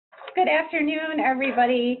Good afternoon,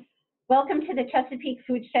 everybody. Welcome to the Chesapeake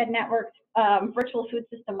Food Shed Network's Virtual Food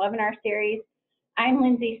System Webinar Series. I'm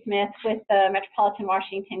Lindsay Smith with the Metropolitan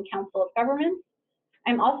Washington Council of Governments.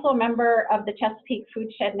 I'm also a member of the Chesapeake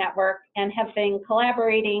Food Shed Network and have been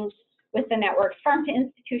collaborating with the network's Farm to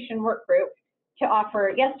Institution work group to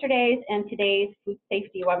offer yesterday's and today's food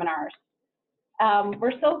safety webinars.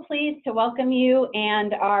 We're so pleased to welcome you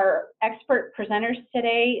and our expert presenters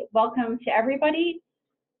today. Welcome to everybody.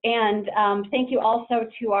 And thank you also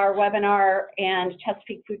to our webinar and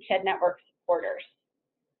Chesapeake Food Shed Network supporters.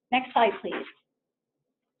 Next slide, please.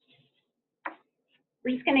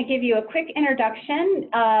 We're just going to give you a quick introduction.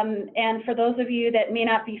 And for those of you that may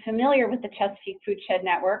not be familiar with the Chesapeake Food Shed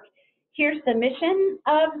Network, here's the mission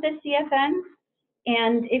of the CFN.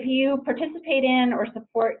 And if you participate in or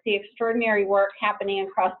support the extraordinary work happening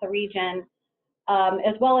across the region,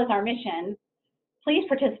 as well as our mission, please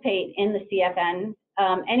participate in the CFN.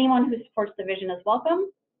 Anyone who supports the vision is welcome,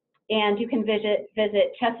 and you can visit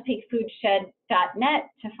chesapeakefoodshed.net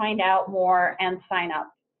to find out more and sign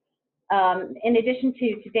up. In addition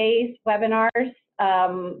to today's webinars,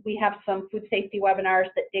 we have some food safety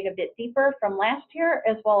webinars that dig a bit deeper from last year,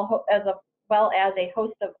 as well as a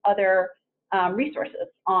host of other resources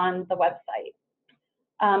on the website.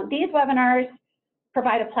 These webinars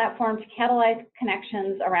provide a platform to catalyze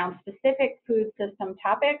connections around specific food system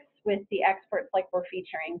topics with the experts like we're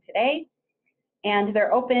featuring today. And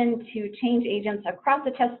they're open to change agents across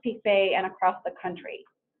the Chesapeake Bay and across the country.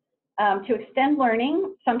 To extend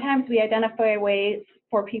learning, sometimes we identify ways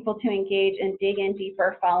for people to engage and dig in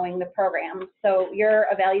deeper following the program. So your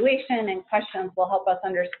evaluation and questions will help us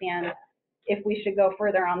understand if we should go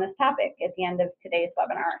further on this topic at the end of today's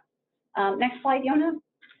webinar. Next slide, Yona.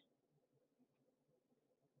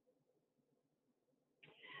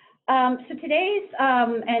 So today's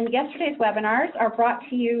and yesterday's webinars are brought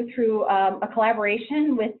to you through a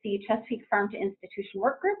collaboration with the Chesapeake Farm to Institution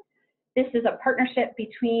Work Group. This is a partnership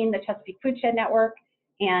between the Chesapeake Food Shed Network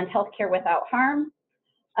and Healthcare Without Harm.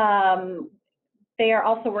 They are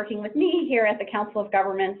also working with me here at the Council of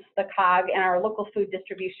Governments, the COG, and our local food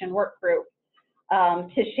distribution work group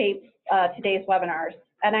to shape today's webinars.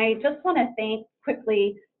 And I just want to thank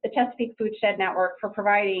quickly the Chesapeake Food Shed Network for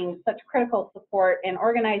providing such critical support in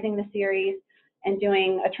organizing the series and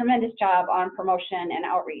doing a tremendous job on promotion and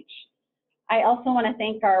outreach. I also want to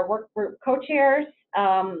thank our work group co-chairs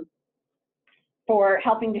for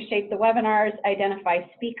helping to shape the webinars, identify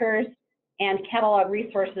speakers, and catalog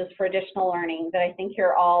resources for additional learning that I think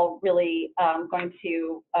you're all really going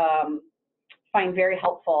to find very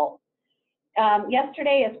helpful.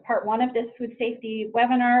 Yesterday, as part one of this food safety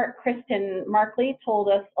webinar, Kristen Markley told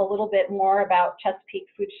us a little bit more about Chesapeake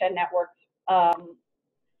Food Shed Network's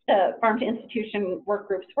the Farm to Institution work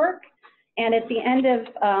group's work. And at the end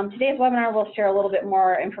of today's webinar, we'll share a little bit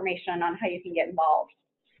more information on how you can get involved.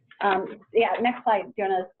 Yeah, next slide,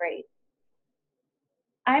 Jonah, is great.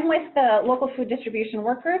 I'm with the local food distribution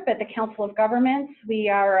work group at the Council of Governments. We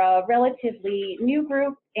are a relatively new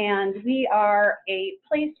group, and we are a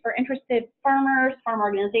place for interested farmers, farm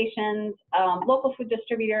organizations, local food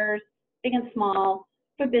distributors, big and small,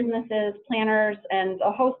 food businesses, planners, and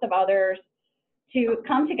a host of others to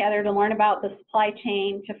come together to learn about the supply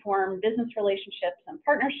chain, to form business relationships and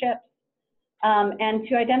partnerships, and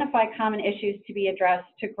to identify common issues to be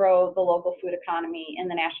addressed to grow the local food economy in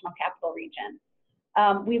the National Capital Region.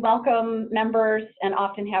 We welcome members and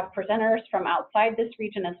often have presenters from outside this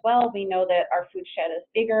region as well. We know that our food shed is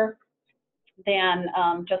bigger than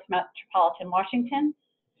just Metropolitan Washington.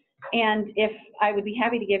 And if I would be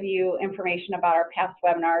happy to give you information about our past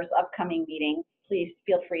webinars, upcoming meetings, please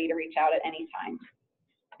feel free to reach out at any time.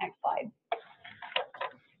 Next slide.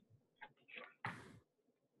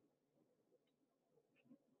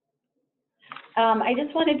 I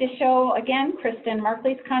just wanted to show, again, Kristen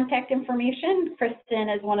Markley's contact information. Kristen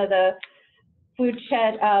is one of the food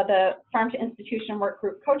shed, the Farm to Institution work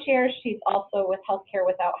group co-chairs. She's also with Healthcare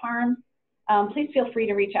Without Harm. Please feel free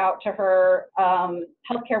to reach out to her.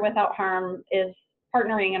 Healthcare Without Harm is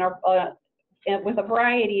partnering with a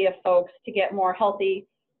variety of folks to get more healthy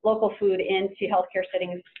local food into healthcare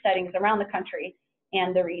settings around the country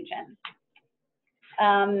and the region.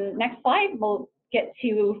 Next slide, we'll get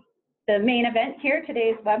to the main event here,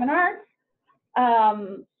 today's webinar.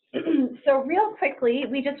 So real quickly,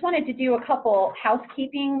 we just wanted to do a couple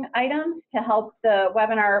housekeeping items to help the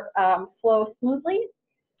webinar flow smoothly.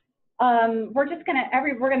 We're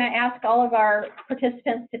gonna ask all of our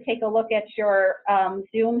participants to take a look at your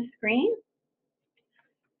Zoom screen.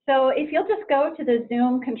 So if you'll just go to the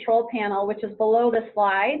Zoom control panel, which is below the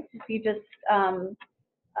slides, if you just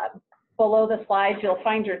below the slides, you'll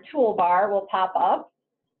find your toolbar will pop up.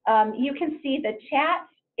 You can see the chat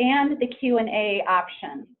and the Q&A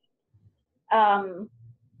options.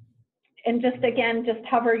 And just again, just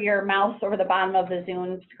hover your mouse over the bottom of the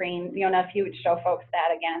Zoom screen. You know, if you would show folks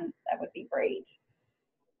that again, that would be great.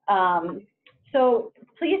 So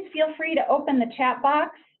please feel free to open the chat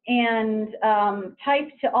box and type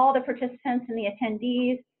to all the participants and the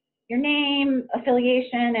attendees your name,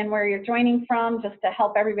 affiliation, and where you're joining from, just to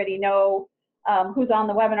help everybody know who's on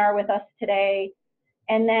the webinar with us today.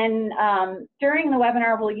 And then during the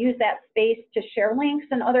webinar, we'll use that space to share links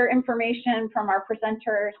and other information from our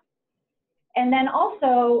presenters. And then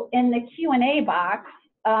also in the Q&A box,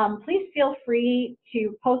 please feel free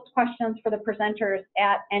to post questions for the presenters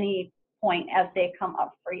at any point as they come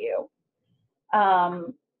up for you.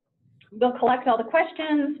 We'll collect all the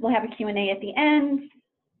questions, we'll have a Q&A at the end,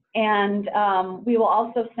 and we will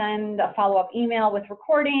also send a follow-up email with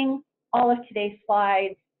recording, all of today's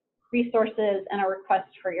slides, resources, and a request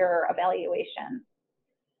for your evaluation.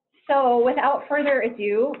 So without further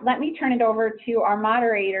ado, let me turn it over to our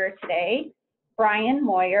moderator today, Brian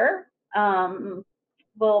Moyer.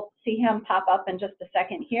 We'll see him pop up in just a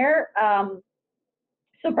second here.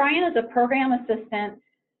 So Brian is a program assistant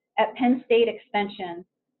at Penn State Extension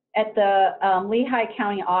at the Lehigh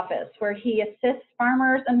County office, where he assists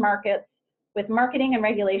farmers and markets with marketing and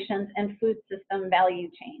regulations and food system value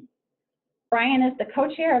chains. Brian is the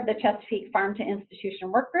co-chair of the Chesapeake Farm to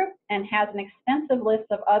Institution Work Group and has an extensive list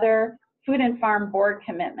of other food and farm board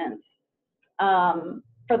commitments.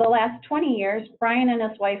 For the last 20 years, Brian and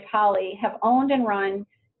his wife Holly have owned and run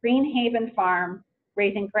Green Haven Farm,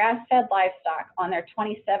 raising grass-fed livestock on their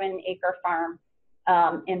 27-acre farm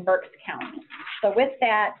in Berks County. So with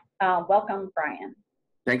that, welcome, Brian.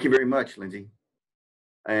 Thank you very much, Lindsay.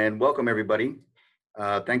 And welcome, everybody.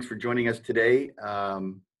 Thanks for joining us today.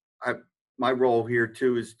 My role here,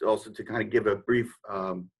 too, is also to kind of give a brief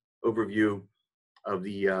overview of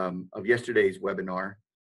yesterday's webinar,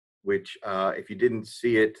 which, if you didn't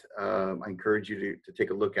see it, I encourage you to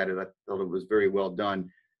take a look at it. I thought it was very well done.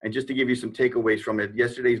 And just to give you some takeaways from it,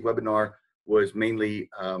 yesterday's webinar was mainly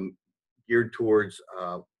geared towards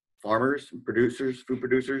farmers and producers, food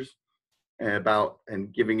producers,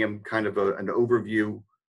 and giving them kind of an overview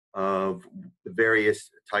of the various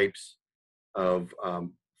types of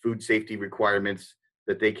food safety requirements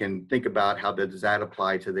that they can think about how does that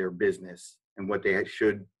apply to their business and what they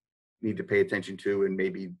should need to pay attention to and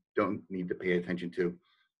maybe don't need to pay attention to,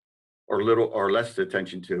 or little or less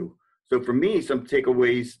attention to. So for me, some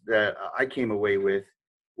takeaways that I came away with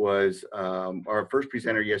was our first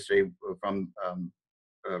presenter yesterday from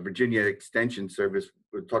Virginia Extension Service.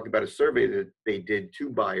 We talked about a survey that they did to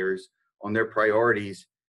buyers on their priorities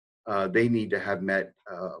they need to have met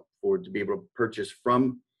to be able to purchase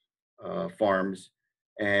from farms,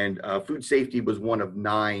 and food safety was one of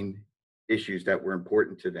 9 issues that were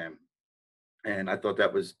important to them, and I thought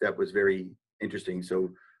that was very interesting. So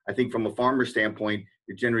I think from a farmer standpoint,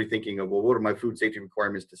 you're generally thinking of, well, what are my food safety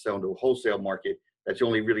requirements to sell into a wholesale market? That's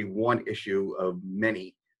only really one issue of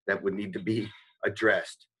many that would need to be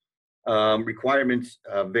addressed. Requirements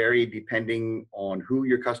vary depending on who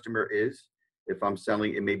your customer is. If I'm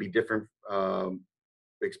selling, it may be different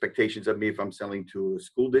expectations of me if I'm selling to a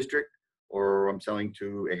school district, or I'm selling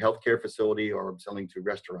to a healthcare facility, or I'm selling to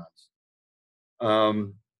restaurants.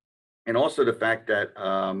 And also the fact that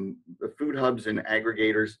the food hubs and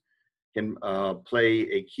aggregators can play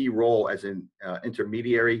a key role as an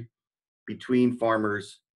intermediary between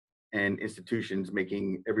farmers and institutions,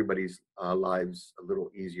 making everybody's lives a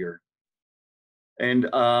little easier. And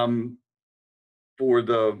for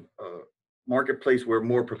the marketplace where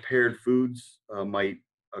more prepared foods might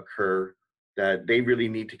occur, that they really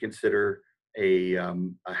need to consider a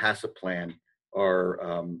HACCP plan,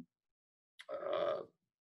 or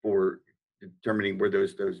for determining where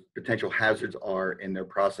those potential hazards are in their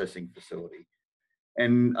processing facility.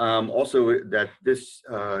 And also that this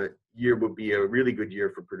year would be a really good year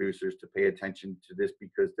for producers to pay attention to this,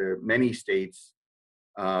 because there are many states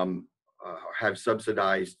have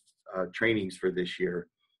subsidized trainings for this year,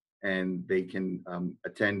 and they can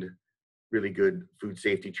attend really good food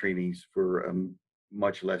safety trainings for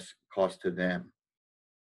much less cost to them.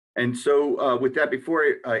 And so with that, before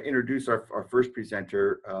I introduce our first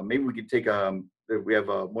presenter, maybe we could take, we have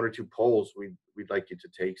 1 or 2 polls we'd like you to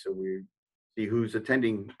take, so we see who's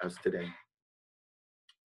attending us today.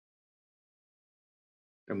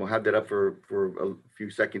 And we'll have that up for a few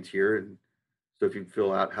seconds here. And so if you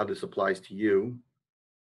fill out how this applies to you,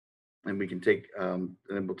 and we can take, and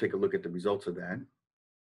then we'll take a look at the results of that.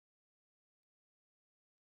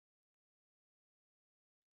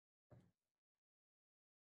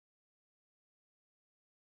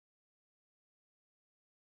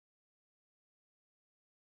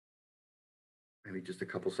 Maybe just a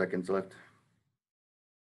couple seconds left.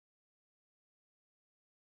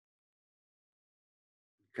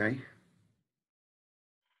 Okay.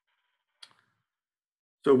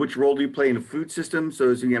 So which role do you play in the food system? So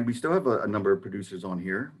again, we still have a number of producers on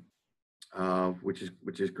here, which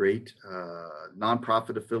is great.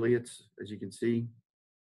 Nonprofit affiliates, as you can see,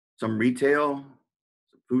 some retail,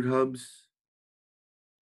 some food hubs.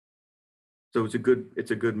 So it's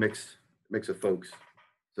a good mix of folks.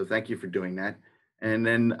 So thank you for doing that. And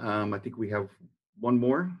then I think we have one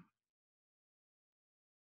more.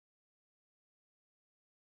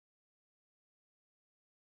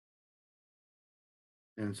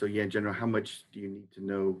 And so, yeah, in general, how much do you need to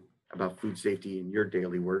know about food safety in your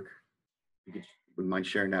daily work? Would mind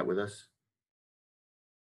sharing that with us?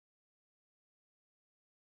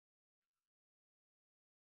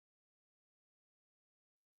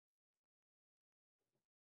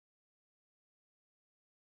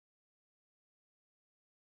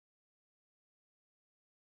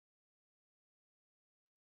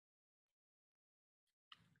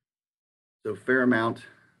 So fair amount.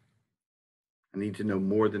 I need to know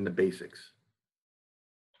more than the basics.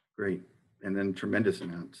 Great. And then tremendous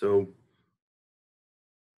amount. So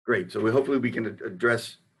great. So hopefully we can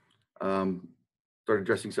address, start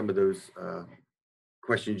addressing some of those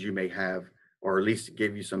questions you may have, or at least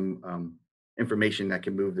give you some information that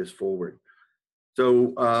can move this forward.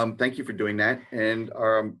 So thank you for doing that. And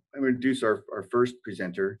I'm going to introduce our first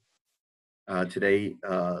presenter today.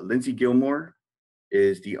 Lindsay Gilmour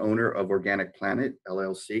is the owner of Organic Planet,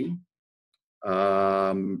 LLC.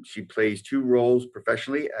 She plays two roles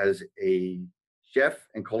professionally as a chef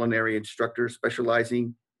and culinary instructor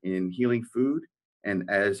specializing in healing food, and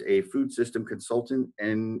as a food system consultant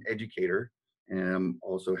and educator. And I'm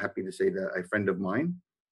also happy to say that a friend of mine.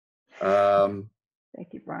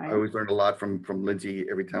 Thank you, Brian. I always learn a lot from Lindsay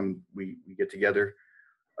every time we get together.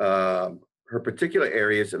 Her particular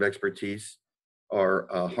areas of expertise are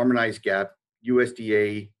Harmonized GAP,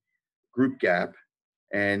 USDA Group GAP,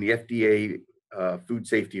 and the FDA Food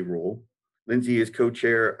Safety Rule. Lindsay is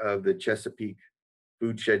co-chair of the Chesapeake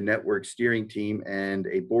Food Shed Network steering team and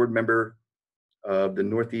a board member of the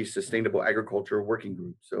Northeast Sustainable Agriculture Working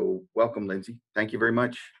Group. So welcome, Lindsay. Thank you very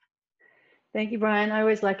much. Thank you, Brian. I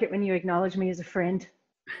always like it when you acknowledge me as a friend.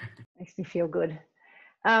 Makes me feel good.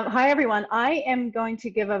 Hi, everyone. I am going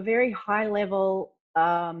to give a very high-level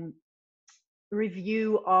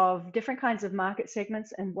review of different kinds of market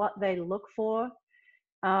segments and what they look for.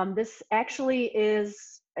 This actually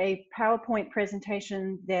is a PowerPoint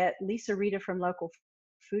presentation that Lisa Reeder from Local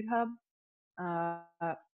Food Hub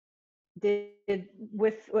did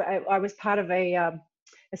with. I was part of a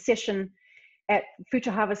session at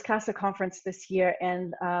Future Harvest Casa conference this year,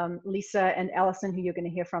 and Lisa and Allison, who you're going to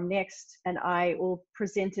hear from next, and I all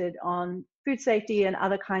presented on food safety and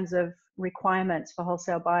other kinds of requirements for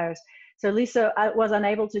wholesale buyers. So Lisa was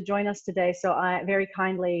unable to join us today, so I very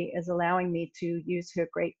kindly is allowing me to use her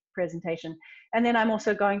great presentation. And then I'm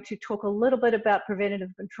also going to talk a little bit about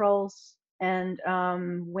preventative controls and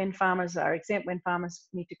when farmers are exempt, when farmers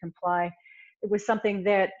need to comply. It was something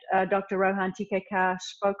that Dr. Rohan Tikekar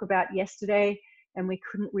spoke about yesterday, and we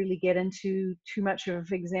couldn't really get into too much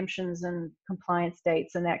of exemptions and compliance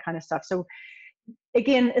dates and that kind of stuff. So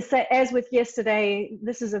again, as with yesterday,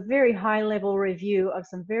 this is a very high-level review of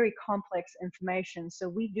some very complex information. So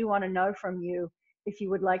we do want to know from you if you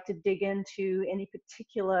would like to dig into any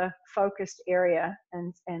particular focused area,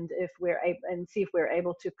 and if we're able, and see if we're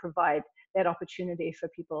able to provide that opportunity for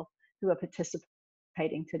people who are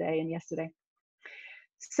participating today and yesterday.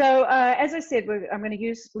 So as I said, I'm going to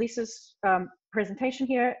use Lisa's presentation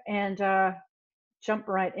here and jump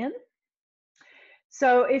right in.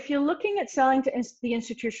 So if you're looking at selling to the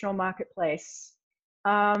institutional marketplace,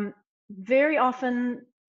 very often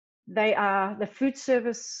the food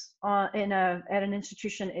service at an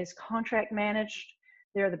institution is contract managed.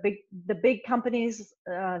 There are the big companies,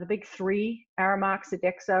 the big three, Aramark,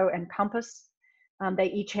 Sodexo, and Compass.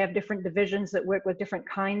 They each have different divisions that work with different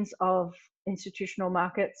kinds of institutional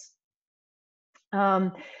markets.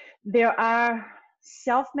 There are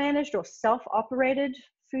self-managed or self-operated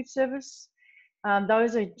food service.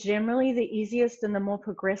 Those are generally the easiest and the more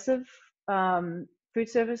progressive food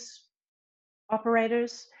service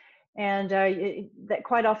operators. And that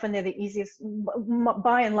quite often they're the easiest,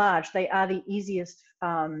 by and large, they are the easiest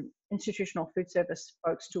institutional food service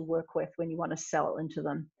folks to work with when you want to sell into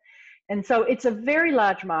them. And so it's a very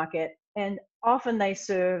large market, and often they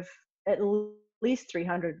serve at least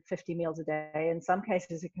 350 meals a day. In some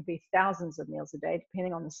cases, it can be thousands of meals a day,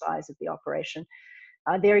 depending on the size of the operation.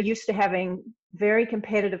 They're used to having very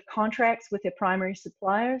competitive contracts with their primary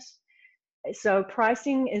suppliers. So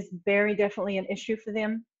pricing is very definitely an issue for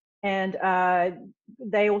them. And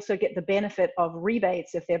they also get the benefit of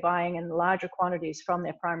rebates if they're buying in larger quantities from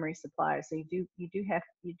their primary suppliers. So you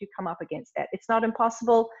do come up against that. It's not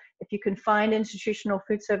impossible if you can find institutional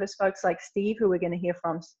food service folks like Steve, who we're going to hear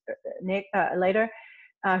from later,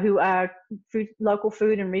 who are local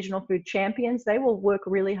food and regional food champions. They will work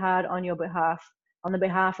really hard on your behalf, on the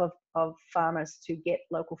behalf of farmers, to get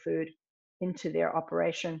local food into their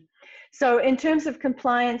operation. So in terms of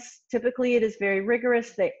compliance, typically it is very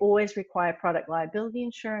rigorous. They always require product liability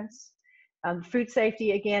insurance. Food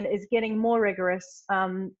safety, again, is getting more rigorous.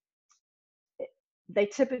 They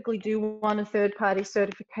typically do want a third-party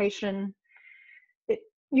certification.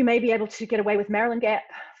 You may be able to get away with Maryland GAP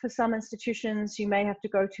for some institutions. You may have to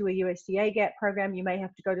go to a USDA GAP program. You may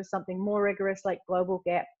have to go to something more rigorous like Global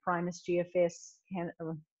GAP, Primus, GFS,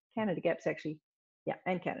 Canada GAP's actually, yeah,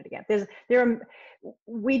 and Canada GAP.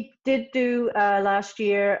 We did do last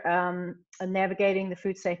year navigating the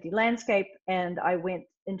food safety landscape, and I went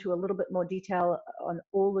into a little bit more detail on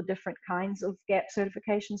all the different kinds of GAP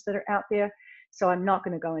certifications that are out there. So I'm not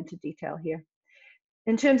going to go into detail here.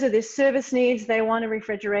 In terms of their service needs, they want a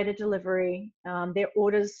refrigerated delivery. Their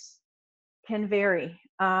orders can vary.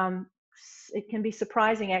 It can be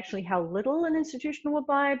surprising actually how little an institution will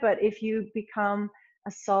buy, but if you become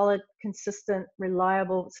a solid, consistent,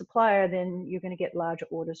 reliable supplier, then you're going to get larger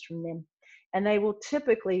orders from them. And they will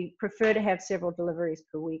typically prefer to have several deliveries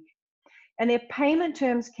per week. And their payment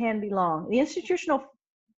terms can be long. The institutional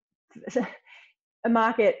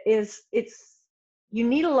market you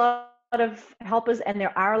need a lot of helpers, and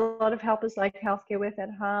there are a lot of helpers like Healthcare With at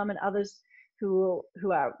Home and others who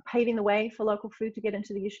are paving the way for local food to get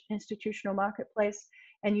into the institutional marketplace.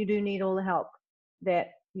 And you do need all the help that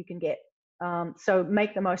you can get. So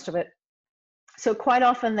make the most of it. So quite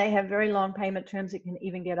often they have very long payment terms. It can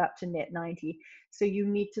even get up to net 90. So you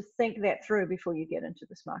need to think that through before you get into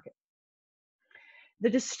this market. The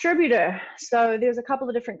distributor. So there's a couple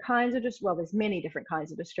of different kinds of, well, there's many different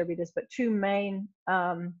kinds of distributors, but two main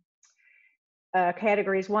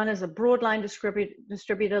categories. One is a broadline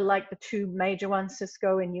distributor, like the two major ones,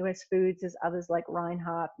 Cisco and US Foods. There's others like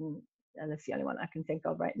Reinhardt, and that's the only one I can think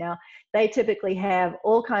of right now. They typically have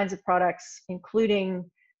all kinds of products, including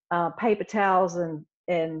paper towels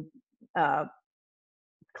and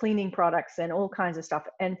cleaning products and all kinds of stuff.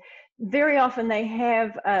 And very often they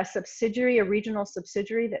have a subsidiary, a regional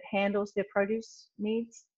subsidiary that handles their produce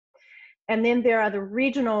needs. And then there are the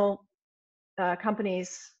regional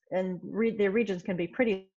companies, and their regions can be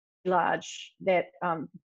pretty large, that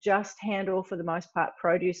just handle, for the most part,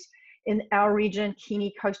 produce. In our region,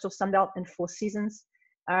 Keene, Coastal Sunbelt, and Four Seasons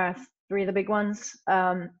are three of the big ones.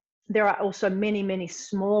 There are also many, many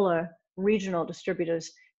smaller regional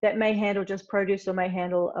distributors that may handle just produce or may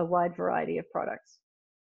handle a wide variety of products.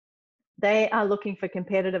 They are looking for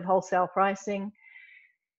competitive wholesale pricing.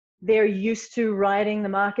 They're used to riding the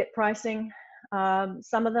market pricing.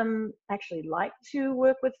 Some of them actually like to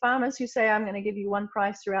work with farmers who say, I'm going to give you one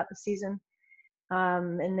price throughout the season.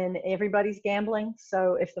 And then everybody's gambling.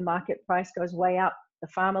 So if the market price goes way up, the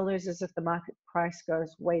farmer loses. If the market price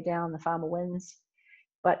goes way down, the farmer wins.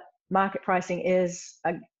 But market pricing is,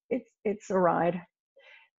 it's a ride.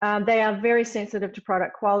 They are very sensitive to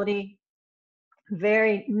product quality,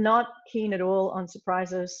 very not keen at all on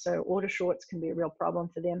surprises. So order shorts can be a real problem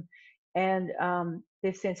for them. And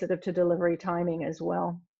they're sensitive to delivery timing as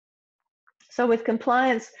well. So with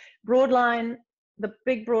compliance, broadline, the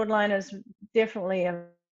big broadline is definitely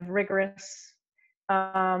rigorous.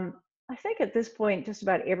 I think at this point, just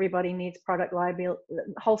about everybody needs product liability,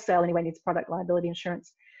 wholesale anyway, needs product liability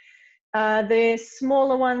insurance. The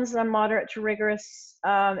smaller ones are moderate to rigorous.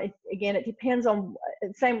 Again, it depends on,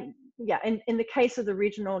 in the case of the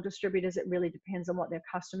regional distributors, it really depends on what their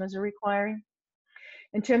customers are requiring.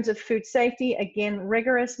 In terms of food safety, again,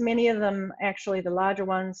 rigorous. Many of them, actually, the larger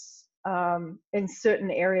ones, in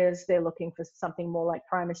certain areas, they're looking for something more like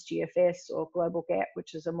Primus GFS or Global GAP,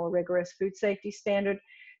 which is a more rigorous food safety standard.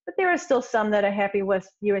 But there are still some that are happy with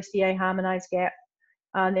USDA harmonized GAP.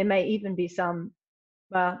 There may even be some,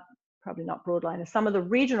 probably not broadliners. Some of the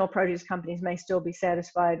regional produce companies may still be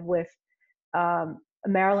satisfied with a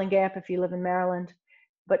Maryland GAP if you live in Maryland,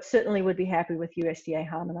 but certainly would be happy with USDA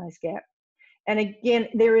harmonized GAP. And again,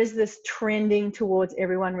 there is this trending towards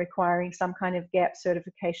everyone requiring some kind of GAP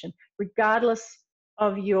certification, regardless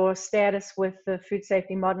of your status with the Food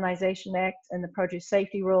Safety Modernization Act and the Produce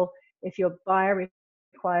Safety Rule. If your buyer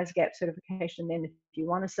requires GAP certification, then if you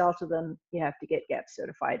want to sell to them, you have to get GAP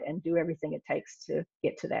certified and do everything it takes to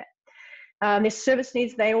get to that. Their service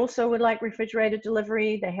needs, they also would like refrigerated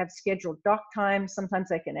delivery. They have scheduled dock times. Sometimes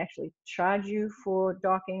they can actually charge you for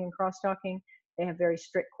docking and cross-docking. They have very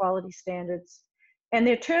strict quality standards. And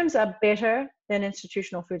their terms are better than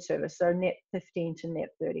institutional food service, so net 15 to net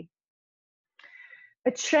 30.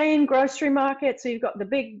 A chain grocery market, so you've got the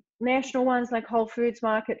big national ones like Whole Foods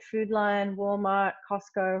Market, Food Lion, Walmart,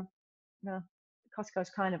 Costco. No, Costco's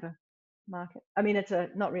kind of a market. I mean, it's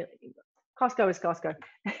not really. Costco is Costco.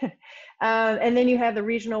 And then you have the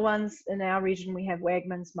regional ones. In our region, we have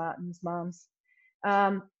Wegmans, Martin's, Mom's.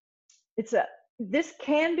 This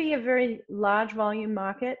can be a very large volume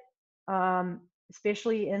market,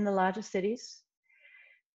 especially in the larger cities.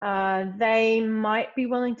 They might be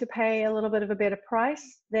willing to pay a little bit of a better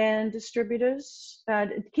price than distributors.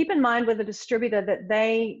 Keep in mind with a distributor that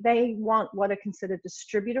they want what are considered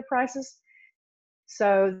distributor prices.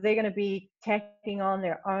 So they're going to be tacking on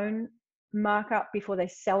their own markup before they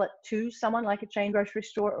sell it to someone like a chain grocery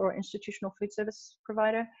store or institutional food service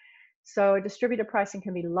provider. So distributor pricing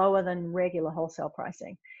can be lower than regular wholesale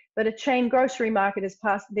pricing. But a chain grocery market is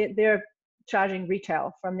they're charging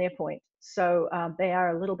retail from their point. So they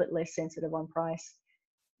are a little bit less sensitive on price.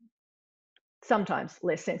 Sometimes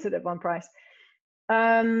less sensitive on price.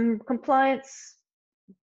 Compliance,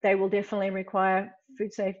 they will definitely require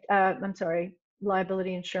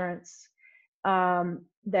liability insurance.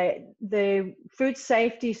 The food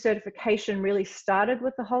safety certification really started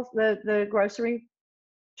with the grocery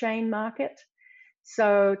chain market.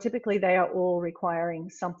 So typically they are all requiring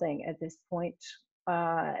something at this point,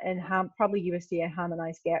 and probably USDA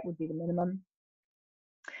harmonized GAP would be the minimum.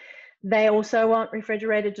 They also want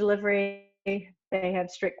refrigerated delivery. They have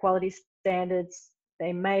strict quality standards.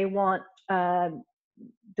 They may want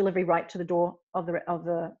delivery right to the door of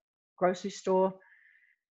the grocery store.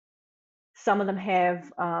 Some of them have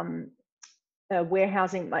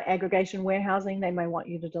warehousing, like aggregation warehousing. They may want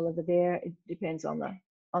you to deliver there. It depends on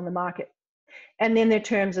the market. And then their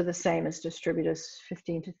terms are the same as distributors,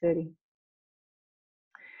 15 to 30.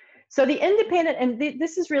 So the independent, and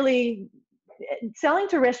this is really, selling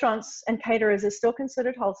to restaurants and caterers is still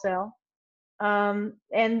considered wholesale,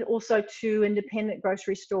 and also to independent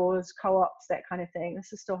grocery stores, co-ops, that kind of thing.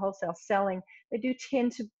 This is still wholesale selling. They do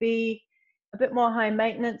tend to be a bit more high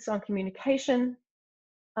maintenance on communication.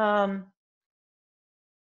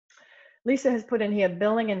 Lisa has put in here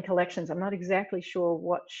billing and collections. I'm not exactly sure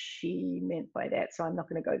what she meant by that, so I'm not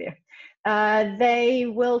going to go there. They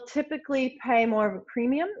will typically pay more of a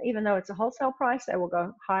premium, even though it's a wholesale price. They will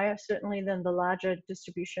go higher, certainly, than the larger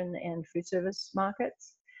distribution and food service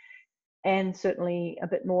markets, and certainly a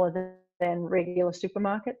bit more than regular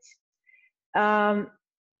supermarkets.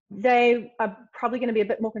 They are probably going to be a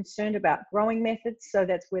bit more concerned about growing methods, so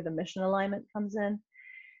that's where the mission alignment comes in.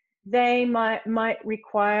 They might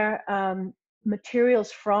require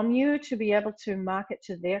materials from you to be able to market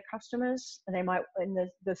to their customers. And they might, in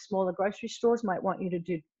the smaller grocery stores, might want you to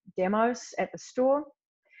do demos at the store,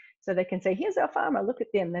 so they can say, here's our farmer, look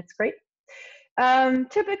at them, that's great.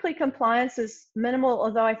 Typically compliance is minimal,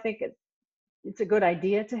 although I think it's a good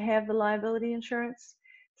idea to have the liability insurance.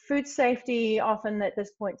 Food safety, often at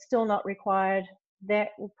this point, still not required. That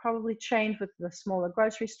will probably change with the smaller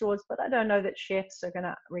grocery stores, but I don't know that chefs are going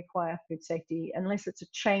to require food safety unless it's a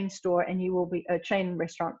chain store, and you will be a chain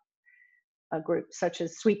restaurant group such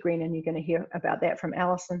as Sweetgreen, and you're going to hear about that from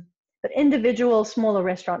Allison. But individual smaller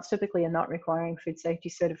restaurants typically are not requiring food safety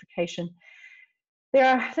certification.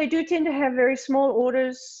 They do tend to have very small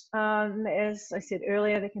orders. As I said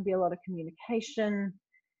earlier, there can be a lot of communication.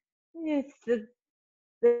 The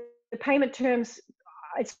payment terms,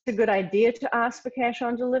 it's a good idea to ask for cash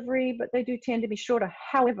on delivery, but they do tend to be shorter.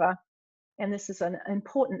 However, and this is an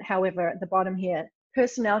important however at the bottom here,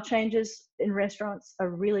 personnel changes in restaurants are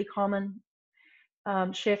really common.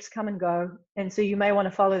 Chefs come and go, and so you may want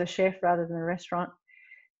to follow the chef rather than the restaurant.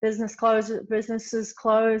 Businesses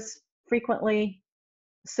close frequently,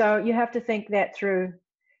 so you have to think that through. You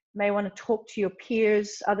may want to talk to your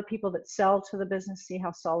peers, other people that sell to the business, see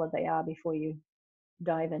how solid they are before you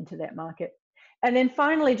dive into that market. And then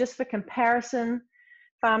finally, just for comparison,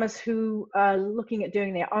 farmers who are looking at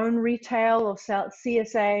doing their own retail or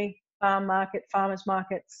CSA, farm market, farmers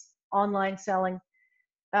markets, online selling,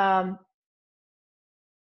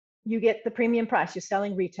 you get the premium price. You're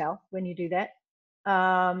selling retail when you do that.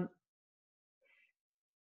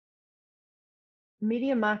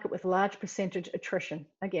 Medium market with large percentage attrition.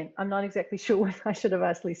 Again, I'm not exactly sure what I should have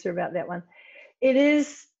asked Lisa about that one. It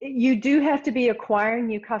is, you do have to be acquiring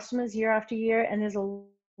new customers year after year, and there's a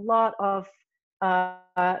lot of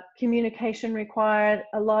communication required,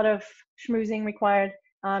 a lot of schmoozing required.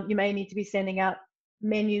 You may need to be sending out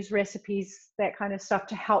menus, recipes, that kind of stuff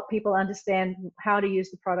to help people understand how to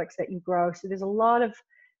use the products that you grow. So there's a lot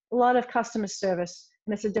of customer service,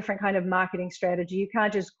 and it's a different kind of marketing strategy. You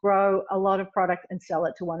can't just grow a lot of product and sell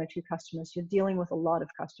it to 1 or 2 customers. You're dealing with a lot of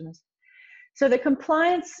customers. So the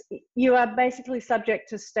compliance, you are basically subject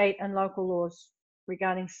to state and local laws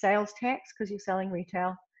regarding sales tax because you're selling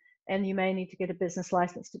retail, and you may need to get a business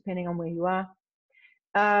license depending on where you are.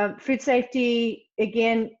 Food safety,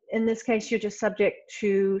 again, in this case, you're just subject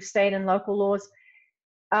to state and local laws.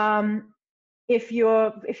 If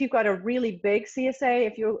you've got a really big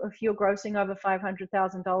CSA, if you're grossing over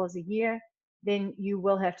 $500,000 a year, then you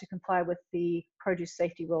will have to comply with the produce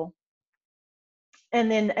safety rule. And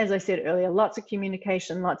then, as I said earlier, lots of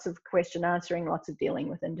communication, lots of question answering, lots of dealing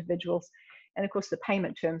with individuals. And of course, the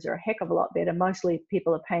payment terms are a heck of a lot better. Mostly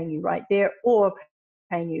people are paying you right there or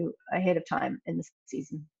paying you ahead of time in the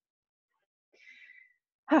season.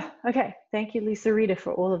 Okay, thank you, Lisa Rita,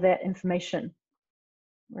 for all of that information.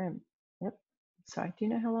 Yep. Sorry, do you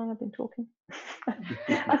know how long I've been talking?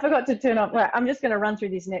 I forgot to turn off. Well, I'm just going to run through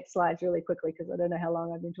these next slides really quickly because I don't know how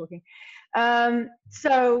long I've been talking.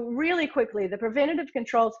 So really quickly, the preventative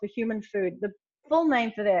controls for human food. The full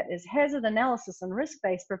name for that is Hazard Analysis and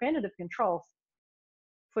Risk-Based Preventative Controls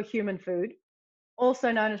for Human Food,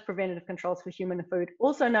 also known as Preventative Controls for Human Food,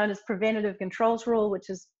 also known as Preventative Controls Rule, which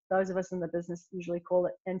is those of us in the business usually call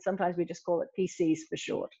it, and sometimes we just call it PCs for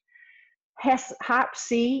short.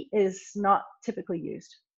 HARP-C is not typically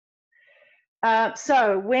used.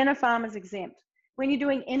 So when a farm is exempt, when you're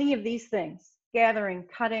doing any of these things, gathering,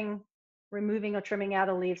 cutting, removing or trimming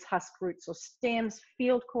outer leaves, husk, roots, or stems,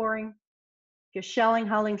 field coring, if you're shelling,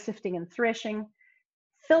 hulling, sifting, and threshing,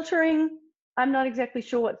 filtering, I'm not exactly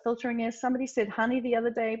sure what filtering is. Somebody said honey the other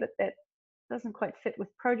day, but that doesn't quite fit with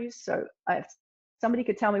produce. So if somebody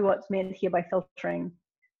could tell me what's meant here by filtering,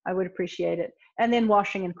 I would appreciate it. And then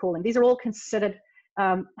washing and cooling. These are all considered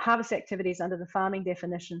harvest activities under the farming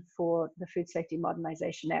definition for the Food Safety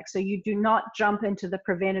Modernization Act. So you do not jump into the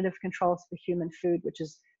preventative controls for human food, which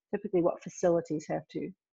is typically what facilities have to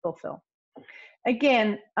fulfill.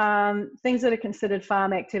 Again, things that are considered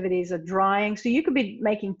farm activities are drying. So you could be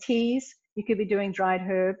making teas, you could be doing dried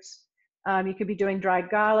herbs, you could be doing dried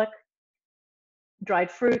garlic, dried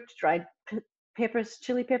fruit, dried peppers,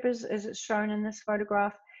 chili peppers, as it's shown in this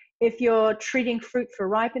photograph. If you're treating fruit for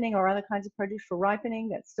ripening or other kinds of produce for ripening,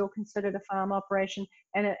 that's still considered a farm operation.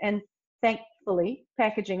 And thankfully,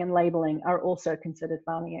 packaging and labeling are also considered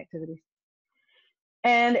farming activities.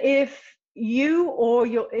 And if you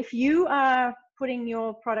are putting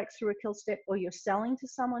your products through a kill step, or you're selling to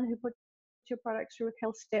someone who puts your products through a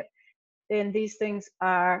kill step, then these things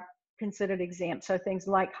are considered exempt. So things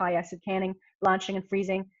like high acid canning, blanching and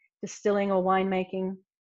freezing, distilling or winemaking.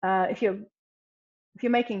 If you're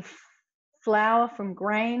making flour from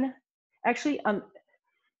grain, actually,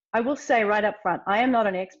 I will say right up front, I am not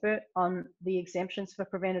an expert on the exemptions for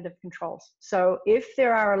preventative controls. So if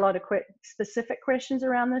there are a lot of specific questions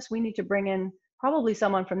around this, we need to bring in probably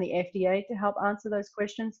someone from the FDA to help answer those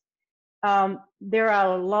questions. There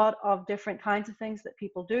are a lot of different kinds of things that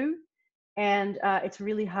people do, and it's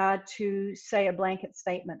really hard to say a blanket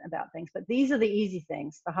statement about things. But these are the easy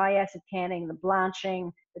things: the high acid canning, the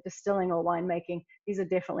blanching, the distilling or winemaking. These are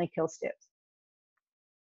definitely kill steps.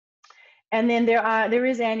 And then there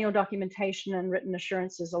is annual documentation and written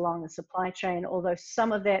assurances along the supply chain, although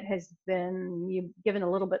some of that has been given a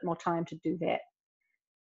little bit more time to do that.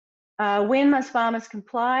 When must farmers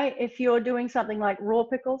comply? If you're doing something like raw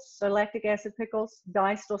pickles, so lactic acid pickles,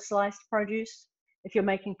 diced or sliced produce, if you're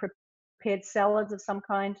making prepared salads of some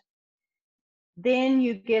kind, then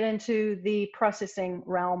you get into the processing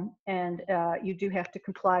realm, and you do have to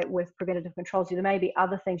comply with preventative controls. There may be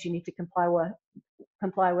other things you need to comply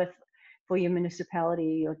with for your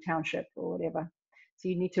municipality or township or whatever. So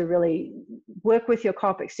you need to really work with your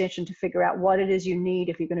co-op extension to figure out what it is you need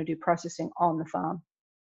if you're going to do processing on the farm.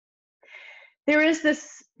 There is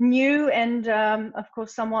this new and, of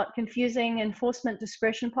course, somewhat confusing enforcement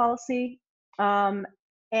discretion policy.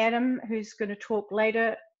 Adam, who's going to talk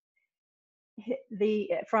later,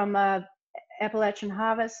 from Appalachian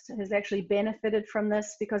Harvest, has actually benefited from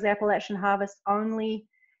this, because Appalachian Harvest only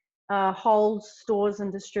holds, stores,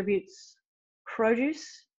 and distributes produce,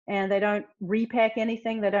 and they don't repack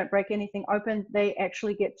anything, they don't break anything open. They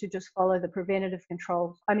actually get to just follow the preventative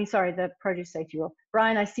controls. The produce safety rule.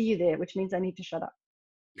 Brian, I see you there, which means I need to shut up.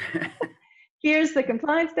 Here's the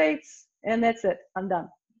compliance dates, and that's it. I'm done.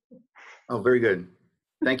 Oh, very good.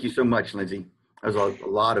 Thank you so much, Lindsay. That was a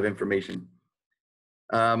lot of information.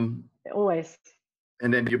 Always.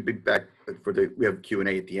 And then you'll be back we have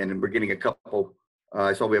Q&A at the end, and we're getting a couple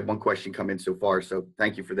I saw we have one question come in so far, so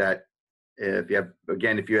thank you for that. If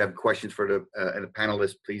you have questions for the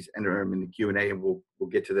panelists, please enter them in the Q&A, and we'll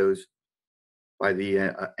get to those by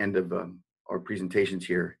the end of our presentations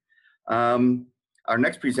here. Our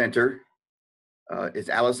next presenter is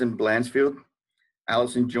Allison Blansfield.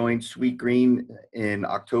 Allison joined Sweet Green in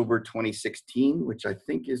October 2016, which I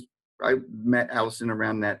think is, I met Allison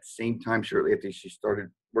around that same time, shortly after she started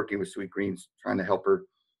working with Sweet Greens, trying to help her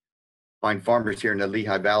find farmers here in the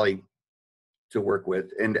Lehigh Valley to work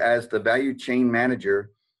with. And as the value chain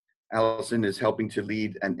manager, Allison is helping to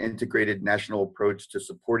lead an integrated national approach to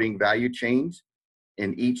supporting value chains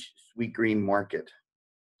in each Sweet Green market.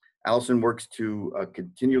 Allison works to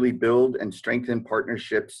continually build and strengthen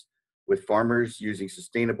partnerships with farmers using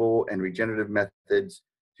sustainable and regenerative methods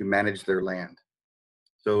to manage their land.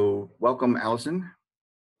 So welcome, Allison.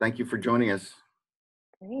 Thank you for joining us.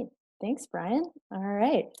 Great. Thanks, Brian. All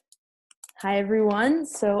right. Hi, everyone.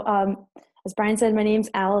 So as Brian said, my name's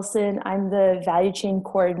Allison. I'm the value chain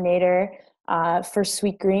coordinator for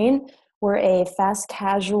Sweet Green. We're a fast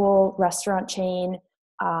casual restaurant chain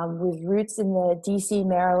with roots in the DC,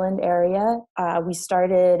 Maryland area. We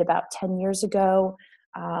started about 10 years ago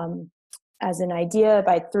as an idea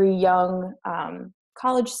by 3 young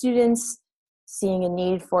college students seeing a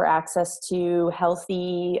need for access to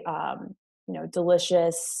healthy,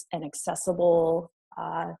 delicious and accessible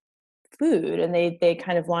food. And they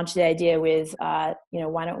kind of launched the idea with,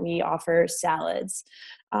 why don't we offer salads?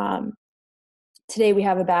 Today we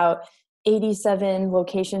have about 87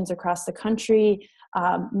 locations across the country,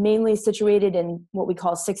 mainly situated in what we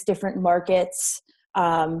call 6 different markets,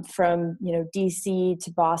 from DC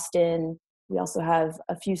to Boston. We also have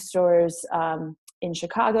a few stores in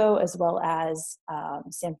Chicago, as well as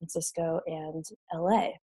San Francisco and LA.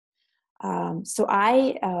 So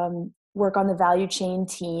I work on the value chain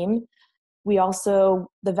team. The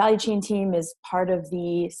value chain team is part of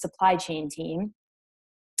the supply chain team.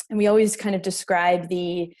 And we always kind of describe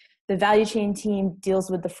the value chain team deals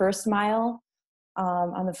with the first mile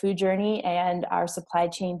on the food journey, and our supply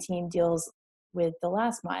chain team deals with the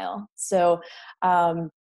last mile. So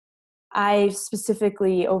I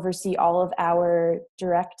specifically oversee all of our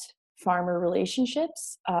direct farmer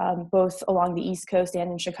relationships, both along the East Coast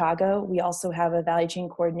and in Chicago. We also have a value chain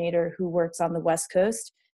coordinator who works on the West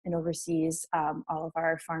Coast and oversees all of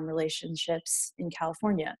our farm relationships in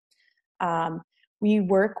California. We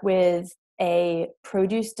work with a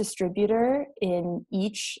produce distributor in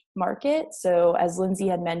each market. So as Lindsay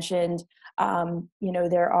had mentioned,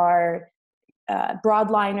 there are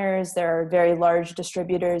broadliners, there are very large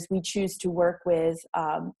distributors. We choose to work with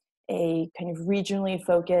a kind of regionally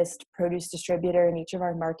focused produce distributor in each of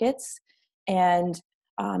our markets, and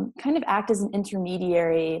kind of act as an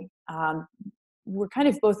intermediary. We're kind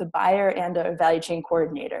of both a buyer and a value chain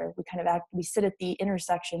coordinator. We sit at the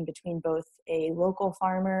intersection between both a local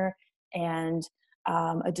farmer and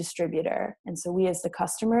a distributor. And so we as the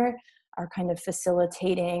customer are kind of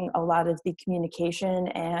facilitating a lot of the communication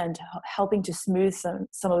and helping to smooth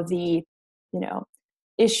some of the,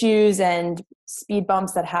 issues and speed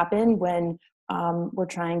bumps that happen when we're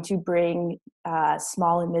trying to bring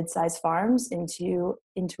small and mid-sized farms into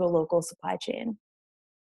a local supply chain.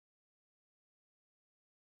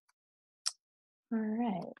 All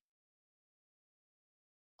right.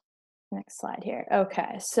 Next slide here.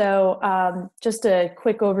 Okay, so just a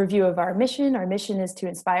quick overview of our mission. Our mission is to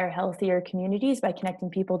inspire healthier communities by connecting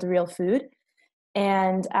people to real food.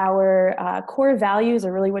 And our core values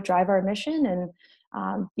are really what drive our mission. And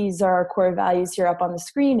these are our core values here up on the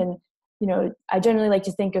screen. And, I generally like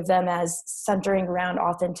to think of them as centering around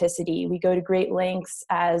authenticity. We go to great lengths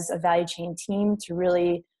as a value chain team to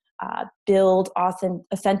really build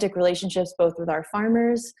authentic relationships, both with our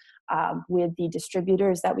farmers, with the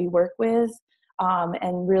distributors that we work with,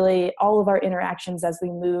 and really all of our interactions as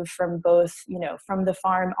we move from both, from the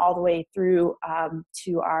farm all the way through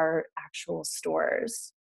to our actual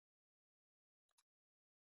stores.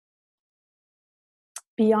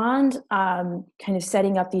 Beyond kind of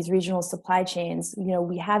setting up these regional supply chains,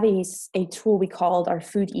 we have a tool we called our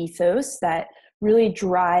food ethos that really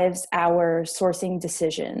drives our sourcing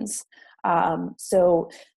decisions.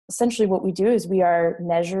 So essentially what we do is we are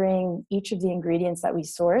measuring each of the ingredients that we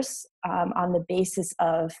source on the basis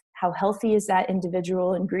of how healthy is that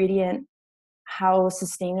individual ingredient, how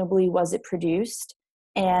sustainably was it produced,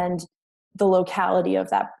 and the locality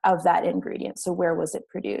of that ingredient. So where was it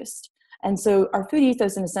produced? And so our food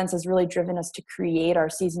ethos, in a sense, has really driven us to create our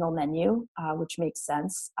seasonal menu, which makes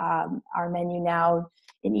sense. Our menu now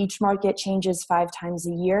in each market changes 5 times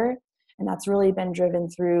a year. And that's really been driven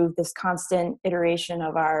through this constant iteration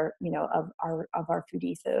of our, of our food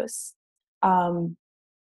ethos.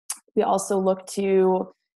 We also look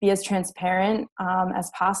to be as transparent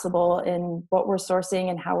as possible in what we're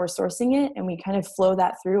sourcing and how we're sourcing it. And we kind of flow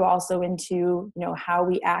that through also into, how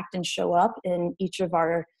we act and show up in each of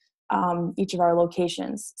our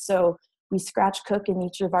locations. So we scratch cook in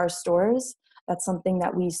each of our stores. That's something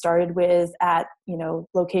that we started with at,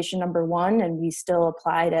 location number 1, and we still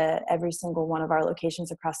apply to every single one of our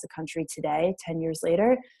locations across the country today, 10 years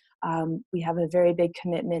later. We have a very big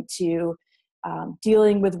commitment to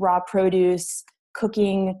dealing with raw produce,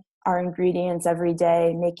 cooking our ingredients every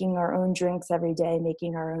day, making our own drinks every day,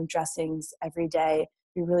 making our own dressings every day.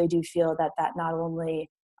 We really do feel that that not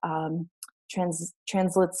only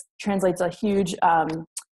translates a huge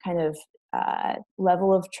kind of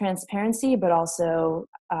level of transparency, but also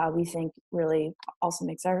we think really also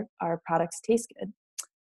makes our products taste good.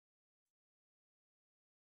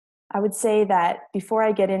 I would say that before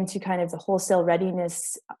I get into kind of the wholesale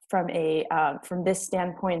readiness from this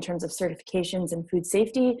standpoint in terms of certifications and food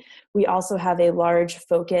safety, we also have a large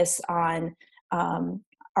focus on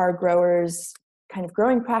our growers' kind of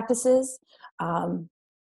growing practices.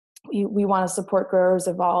 We want to support growers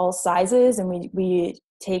of all sizes, and we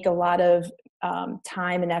take a lot of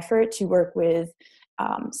time and effort to work with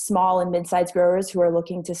small and mid-sized growers who are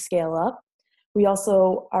looking to scale up. We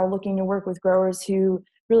also are looking to work with growers who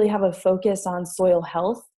really have a focus on soil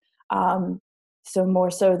health. So more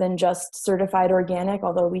so than just certified organic,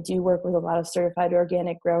 although we do work with a lot of certified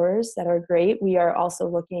organic growers that are great. We are also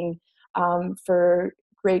looking for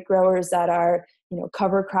great growers that are,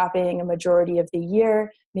 cover cropping a majority of the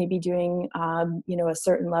year, maybe doing, a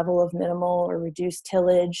certain level of minimal or reduced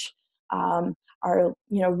tillage, are,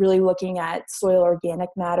 really looking at soil organic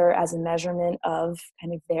matter as a measurement of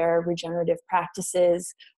kind of their regenerative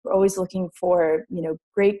practices. We're always looking for,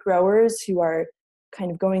 great growers who are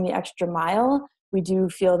kind of going the extra mile. We do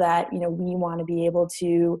feel that, we want to be able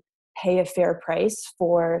to pay a fair price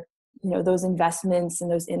for, those investments and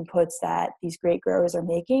those inputs that these great growers are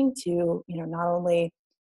making to, not only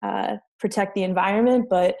protect the environment,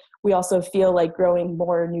 but we also feel like growing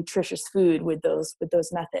more nutritious food with those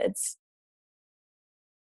methods.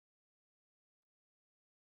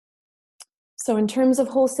 So in terms of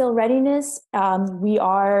wholesale readiness, we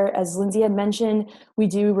are, as Lindsay had mentioned, we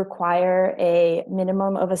do require a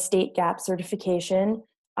minimum of a state GAP certification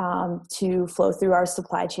to flow through our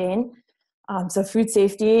supply chain. So food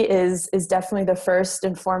safety is definitely the first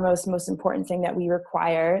and foremost most important thing that we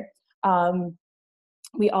require.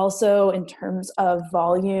 We also, in terms of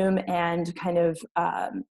volume and kind of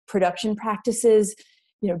production practices,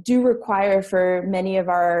 do require for many of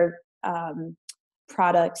our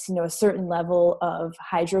products, a certain level of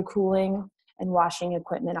hydrocooling and washing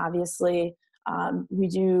equipment. Obviously, we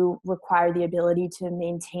do require the ability to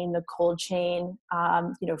maintain the cold chain,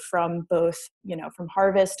 from both, from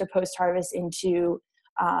harvest to post-harvest into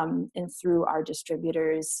and through our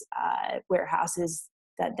distributors' warehouses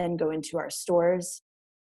that then go into our stores.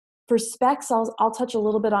 For specs, I'll touch a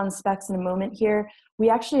little bit on specs in a moment here. We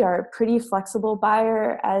actually are a pretty flexible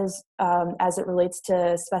buyer as it relates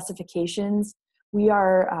to specifications.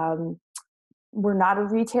 We're not a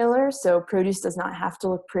retailer, so produce does not have to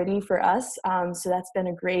look pretty for us. So that's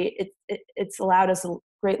been it's allowed us a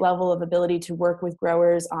great level of ability to work with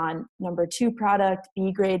growers on number 2 product,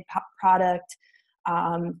 B grade product.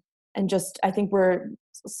 And just, I think we're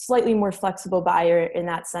slightly more flexible buyer in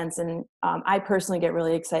that sense. And I personally get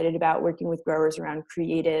really excited about working with growers around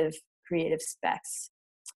creative specs.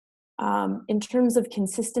 In terms of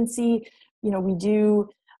consistency, we do,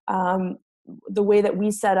 the way that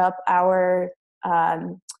we set up our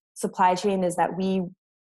supply chain is that we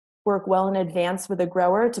work well in advance with a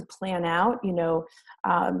grower to plan out, we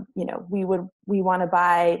want to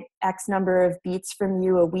buy X number of beets from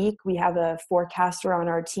you a week. We have a forecaster on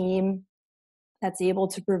our team that's able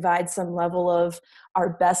to provide some level of our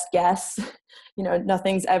best guess.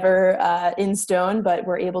 Nothing's ever in stone, but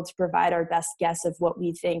we're able to provide our best guess of what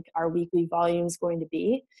we think our weekly volume is going to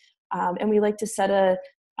be. And we like to set a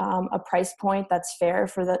price point that's fair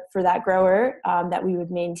for that grower that we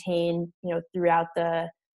would maintain, throughout the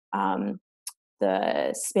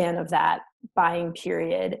span of that buying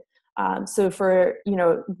period. So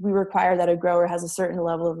we require that a grower has a certain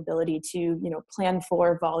level of ability to, plan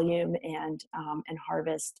for volume and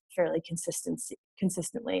harvest fairly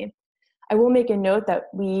consistently. I will make a note that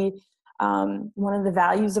one of the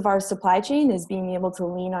values of our supply chain is being able to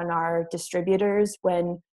lean on our distributors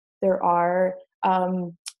when there are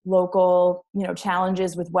local,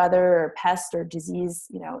 challenges with weather or pest or disease,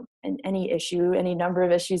 and any issue, any number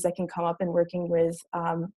of issues that can come up in working with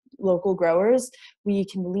local growers, we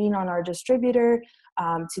can lean on our distributor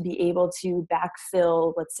to be able to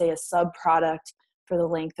backfill, let's say, a sub-product for the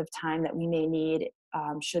length of time that we may need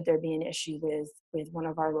should there be an issue with one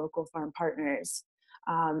of our local farm partners.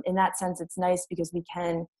 In that sense, it's nice because we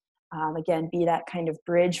can, again, be that kind of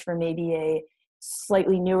bridge for maybe a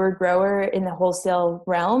slightly newer grower in the wholesale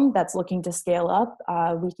realm that's looking to scale up.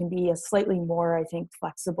 We can be a slightly more, I think,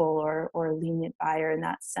 flexible or lenient buyer in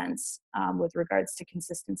that sense with regards to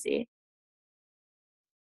consistency.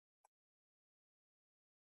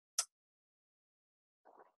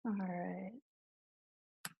 All right.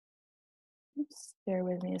 Oops, bear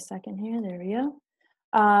with me a second here. There we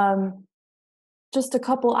go. Just a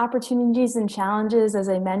couple opportunities and challenges, as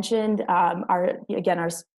I mentioned.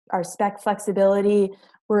 Our spec flexibility.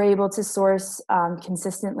 We're able to source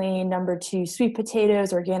consistently #2 sweet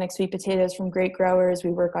potatoes, organic sweet potatoes from great growers. We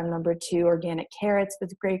work on #2 organic carrots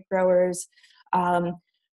with great growers.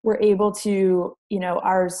 We're able to,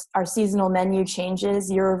 our seasonal menu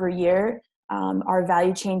changes year over year. Our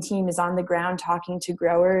value chain team is on the ground talking to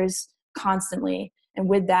growers constantly. And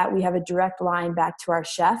with that, we have a direct line back to our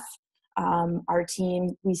chef. Our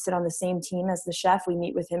team, we sit on the same team as the chef. We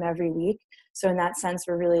meet with him every week. So in that sense,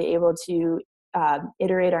 we're really able to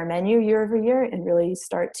iterate our menu year over year and really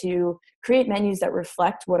start to create menus that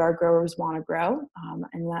reflect what our growers want to grow.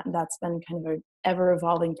 And that's been kind of an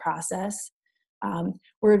ever-evolving process.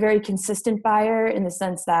 We're a very consistent buyer in the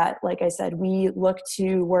sense that, like I said, we look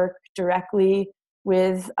to work directly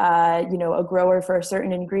with a grower for a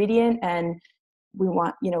certain ingredient, and we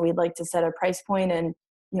want, we'd like to set a price point, and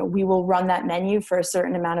we will run that menu for a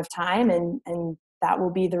certain amount of time, and that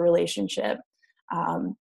will be the relationship.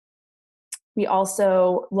 We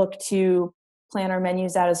also look to plan our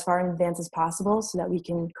menus out as far in advance as possible so that we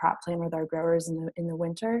can crop plan with our growers in the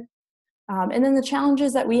winter. And then the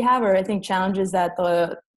challenges that we have are, I think, challenges that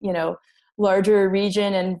the larger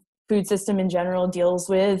region and food system in general deals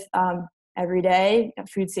with every day.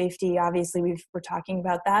 Food safety, obviously, we're talking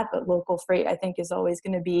about that, but local freight, I think, is always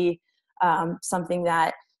going to be something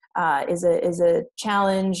that is a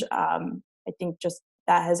challenge. I think just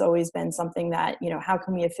that has always been something that, how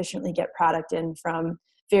can we efficiently get product in from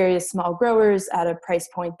various small growers at a price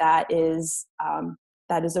point that is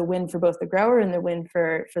a win for both the grower and the win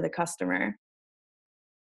for the customer.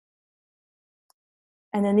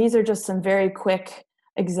 And then these are just some very quick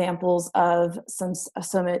examples of some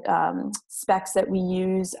specs that we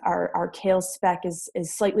use. Our kale spec is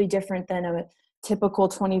slightly different than a typical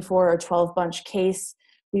 24 or 12 bunch case.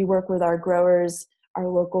 We work with our growers, our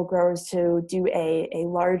local growers, to do a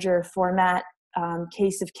larger format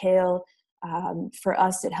case of kale. For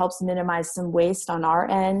us, it helps minimize some waste on our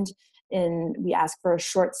end, and we ask for a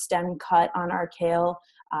short stem cut on our kale,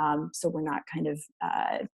 so we're not kind of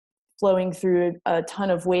flowing through a ton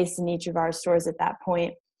of waste in each of our stores at that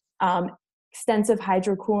point. Extensive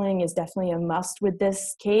hydrocooling is definitely a must with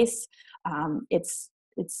this case. A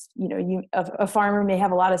farmer may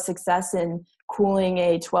have a lot of success in cooling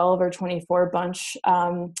a 12 or 24 bunch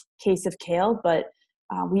case of kale, but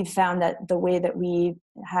we've found that the way that we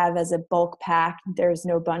have as a bulk pack, there's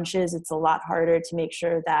no bunches. It's a lot harder to make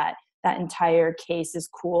sure that that entire case is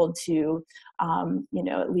cooled to,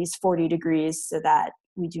 at least 40 degrees so that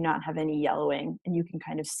we do not have any yellowing. And you can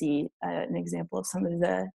kind of see an example of some of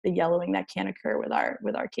the yellowing that can occur with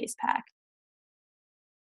our case pack.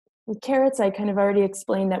 With carrots, I kind of already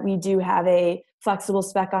explained that we do have a flexible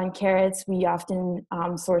spec on carrots. We often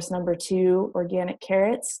source #2 organic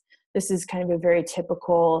carrots. This is kind of a very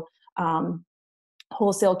typical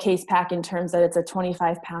wholesale case pack in terms that it's a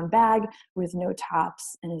 25-pound bag with no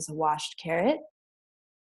tops and is a washed carrot.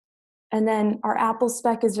 And then our apple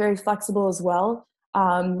spec is very flexible as well.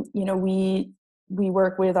 We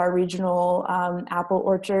work with our regional apple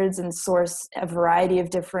orchards and source a variety of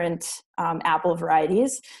different apple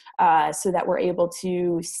varieties so that we're able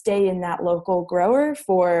to stay in that local grower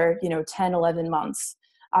for 10, 11 months.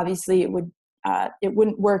 Obviously, it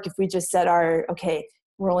wouldn't work if we just said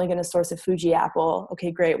we're only going to source a Fuji apple.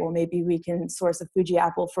 Okay, great. Well, maybe we can source a Fuji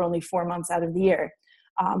apple for only 4 months out of the year.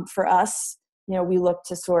 For us, we look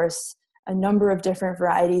to source a number of different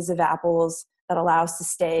varieties of apples that allow us to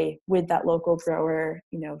stay with that local grower,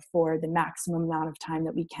 for the maximum amount of time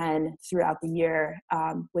that we can throughout the year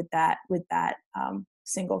with that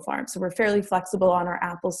single farm. So we're fairly flexible on our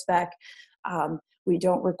apple spec. We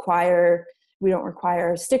don't require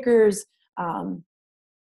stickers.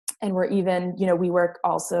 And we're even, we work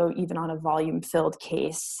also even on a volume filled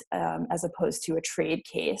case as opposed to a trade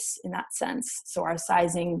case in that sense. So our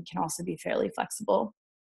sizing can also be fairly flexible.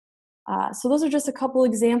 So those are just a couple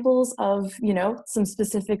examples of, some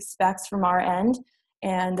specific specs from our end.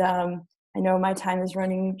 And I know my time is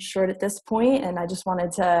running short at this point, and I just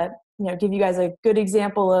wanted to, give you guys a good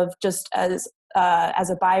example of just as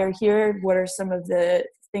a buyer here, what are some of the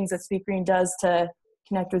things that SpeakGreen does to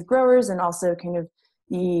connect with growers, and also kind of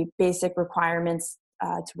the basic requirements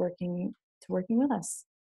to working with us.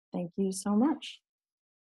 Thank you so much.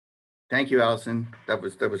 Thank you, Allison. That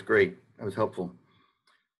was great. That was helpful.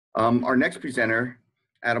 Our next presenter,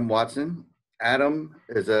 Adam Watson. Adam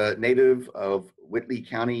is a native of Whitley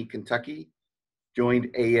County, Kentucky, joined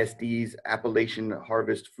ASD's Appalachian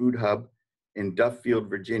Harvest Food Hub in Duffield,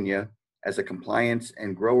 Virginia, as a compliance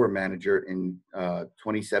and grower manager in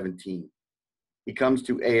 2017. He comes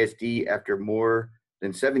to ASD after more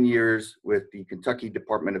than 7 years with the Kentucky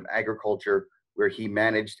Department of Agriculture, where he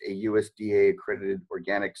managed a USDA accredited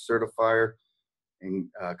organic certifier and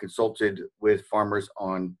consulted with farmers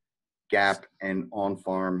on GAP and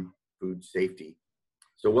on-farm food safety.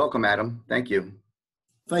 So welcome, Adam. Thank you.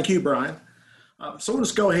 Thank you, Brian. So we'll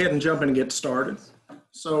just go ahead and jump in and get started.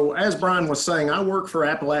 So as Brian was saying, I work for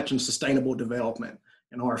Appalachian Sustainable Development,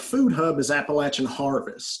 and our food hub is Appalachian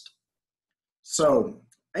Harvest. So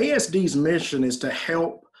ASD's mission is to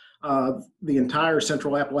help the entire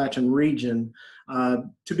Central Appalachian region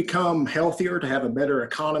to become healthier, to have a better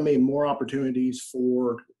economy and more opportunities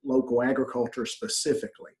for local agriculture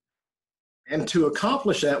specifically. And to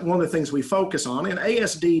accomplish that, one of the things we focus on, and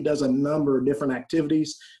ASD does a number of different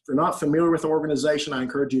activities. If you're not familiar with the organization, I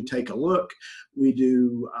encourage you to take a look. We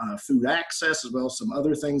do food access as well as some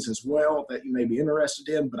other things as well that you may be interested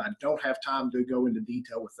in, but I don't have time to go into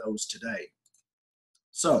detail with those today.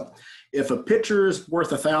 So if a picture is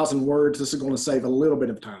worth 1,000 words, this is going to save a little bit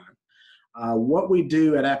of time. What we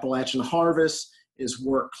do at Appalachian Harvest is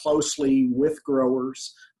work closely with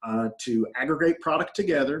growers to aggregate product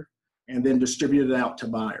together and then distribute it out to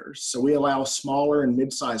buyers. So we allow smaller and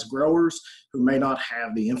mid-sized growers who may not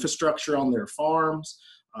have the infrastructure on their farms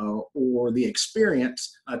or the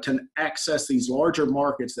experience to access these larger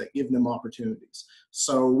markets that give them opportunities.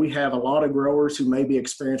 So we have a lot of growers who may be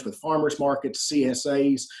experienced with farmers markets,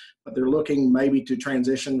 CSAs, but they're looking maybe to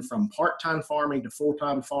transition from part-time farming to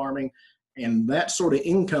full-time farming. And that sort of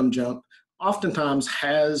income jump oftentimes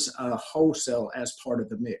has wholesale as part of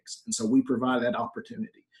the mix. And so we provide that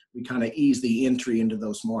opportunity. We kind of ease the entry into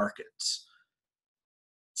those markets.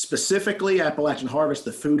 Specifically, Appalachian Harvest,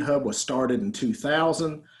 the food hub, was started in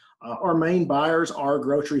 2000. Our main buyers are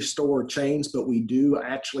grocery store chains, but we do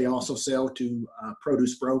actually also sell to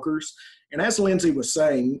produce brokers. And as Lindsay was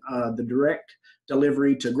saying, the direct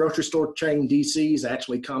delivery to grocery store chain DCs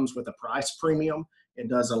actually comes with a price premium. It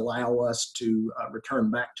does allow us to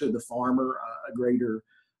return back to the farmer a greater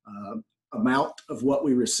amount of what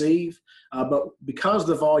we receive. But because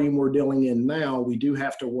the volume we're dealing in now, we do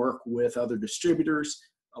have to work with other distributors,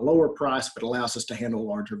 a lower price, but allows us to handle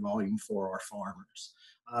larger volume for our farmers.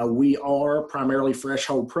 We are primarily fresh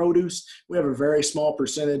whole produce. We have a very small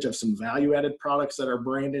percentage of some value-added products that are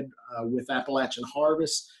branded with Appalachian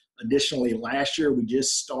Harvest. Additionally, last year we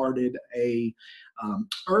just started a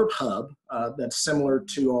herb hub that's similar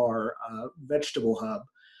to our vegetable hub.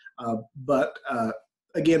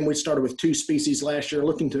 Again, we started with 2 species last year,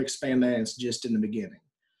 looking to expand that. It's just in the beginning.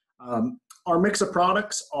 Our mix of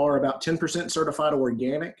products are about 10% certified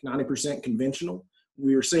organic, 90% conventional.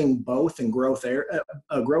 We are seeing both in growth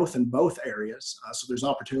in both areas. So there's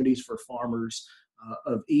opportunities for farmers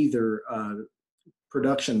of either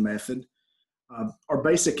production method. Our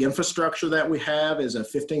basic infrastructure that we have is a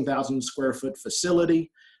 15,000 square foot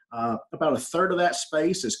facility. About a third of that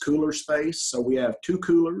space is cooler space. So we have 2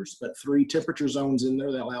 coolers, but 3 temperature zones in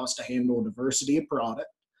there that allow us to handle a diversity of product.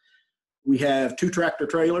 We have 2 tractor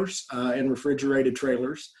trailers and refrigerated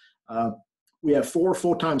trailers. We have 4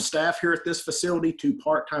 full-time staff here at this facility, 2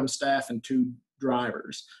 part-time staff, and 2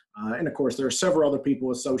 drivers. And of course, there are several other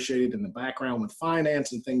people associated in the background with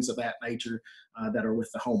finance and things of that nature that are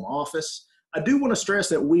with the home office. I do want to stress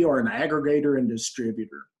that we are an aggregator and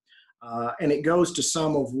distributor. And it goes to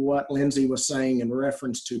some of what Lindsay was saying in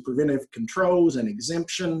reference to preventive controls and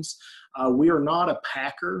exemptions. We are not a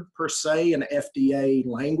packer per se in FDA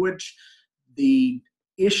language. The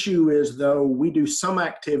issue is, though, we do some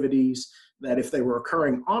activities that if they were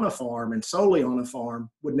occurring on a farm and solely on a farm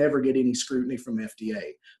would never get any scrutiny from FDA.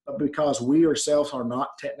 But because we ourselves are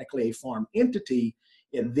not technically a farm entity,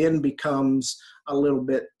 it then becomes a little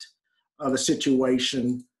bit of a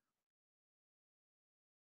situation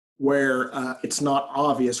where it's not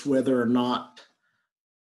obvious whether or not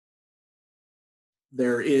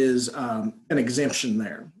there is an exemption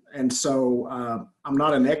there. And so I'm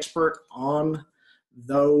not an expert on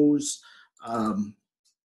those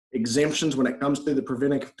exemptions when it comes to the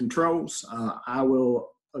preventive controls. I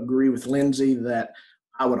will agree with Lindsay that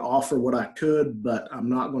I would offer what I could, but I'm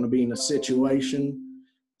not going to be in a situation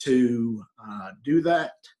to do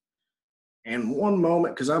that. And one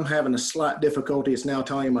moment, because I'm having a slight difficulty, it's now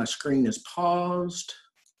telling me my screen is paused.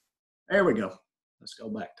 There we go. Let's go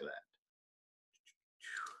back to that.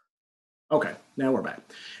 Okay, now we're back.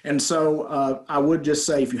 And so I would just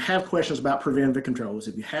say, if you have questions about preventive controls,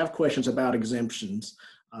 if you have questions about exemptions,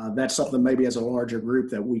 that's something maybe as a larger group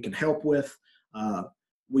that we can help with.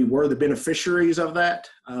 We were the beneficiaries of that,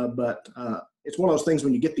 but it's one of those things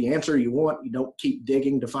when you get the answer you want, you don't keep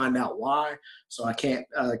digging to find out why. So I can't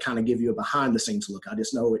kind of give you a behind the scenes look. I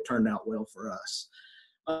just know it turned out well for us.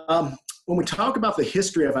 When we talk about the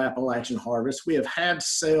history of Appalachian Harvest, we have had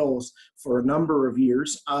sales for a number of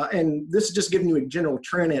years. And this is just giving you a general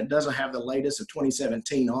trend. It doesn't have the latest of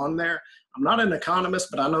 2017 on there. I'm not an economist,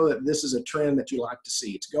 but I know that this is a trend that you like to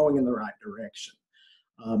see. It's going in the right direction.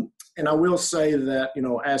 And I will say that, you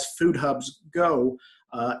know, as food hubs go,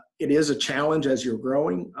 it is a challenge as you're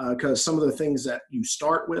growing because some of the things that you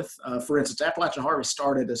start with, for instance, Appalachian Harvest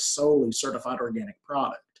started as solely certified organic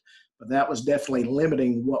product, but that was definitely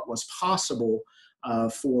limiting what was possible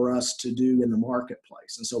for us to do in the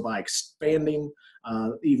marketplace. And so by expanding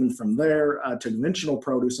even from there to conventional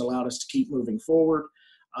produce allowed us to keep moving forward.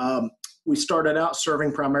 We started out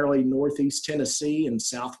serving primarily Northeast Tennessee and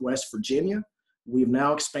Southwest Virginia. We've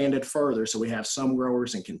now expanded further. So we have some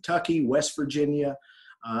growers in Kentucky, West Virginia,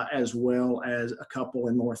 as well as a couple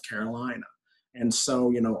in North Carolina. And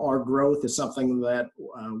so, you know, our growth is something that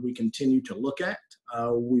we continue to look at.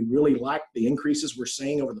 We really like the increases we're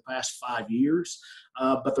seeing over the past 5 years.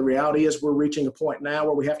 But the reality is we're reaching a point now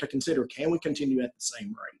where we have to consider, can we continue at the same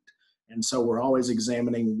rate? And so we're always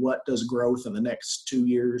examining what does growth in the next 2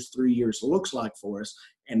 years, 3 years looks like for us,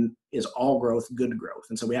 and is all growth good growth?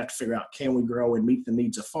 And so we have to figure out, can we grow and meet the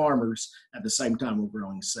needs of farmers at the same time we're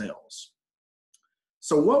growing sales?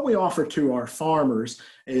 So what we offer to our farmers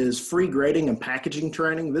is free grading and packaging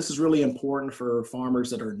training. This is really important for farmers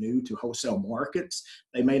that are new to wholesale markets.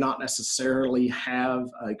 They may not necessarily have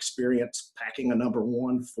experience packing a number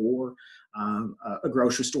one for a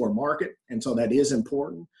grocery store market, and so that is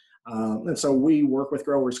important. And so we work with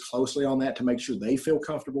growers closely on that to make sure they feel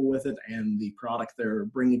comfortable with it and the product they're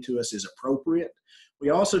bringing to us is appropriate. We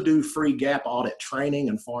also do free gap audit training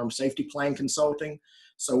and farm safety plan consulting.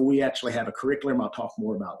 So we actually have a curriculum I'll talk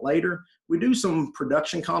more about later. We do some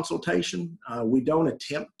production consultation. We don't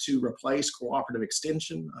attempt to replace cooperative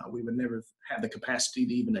extension. We would never have the capacity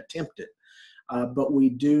to even attempt it. But we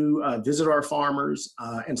do visit our farmers,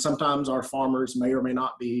 and sometimes our farmers may or may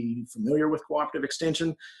not be familiar with cooperative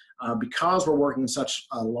extension. Because we're working in such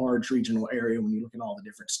a large regional area, when you look at all the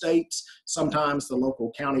different states, sometimes the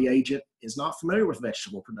local county agent is not familiar with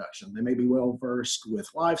vegetable production. They may be well versed with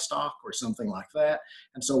livestock or something like that.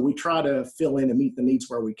 And so we try to fill in and meet the needs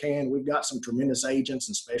where we can. We've got some tremendous agents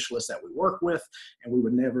and specialists that we work with, and we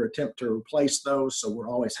would never attempt to replace those. So we're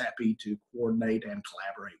always happy to coordinate and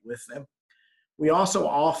collaborate with them. We also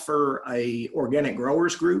offer a organic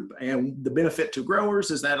growers group, and the benefit to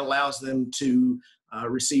growers is that allows them to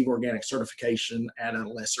receive organic certification at a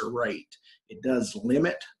lesser rate. It does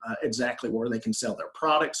limit exactly where they can sell their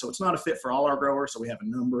products, so it's not a fit for all our growers. So we have a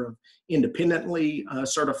number of independently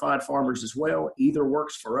certified farmers as well. Either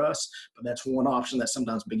works for us, but that's one option that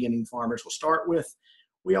sometimes beginning farmers will start with.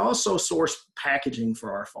 We also source packaging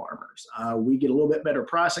for our farmers. We get a little bit better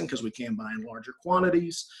pricing because we can buy in larger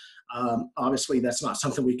quantities. Obviously, that's not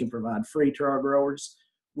something we can provide free to our growers.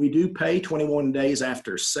 We do pay 21 days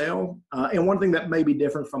after sale. And one thing that may be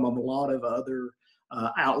different from a lot of other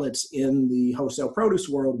outlets in the wholesale produce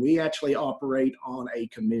world, we actually operate on a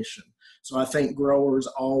commission. So I think growers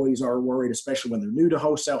always are worried, especially when they're new to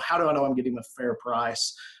wholesale, how do I know I'm getting a fair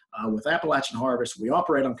price? With Appalachian Harvest, we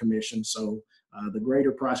operate on commission. So the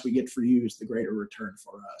greater price we get for you is the greater return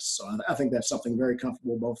for us. So I think that's something very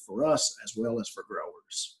comfortable both for us as well as for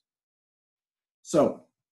growers. So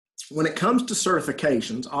when it comes to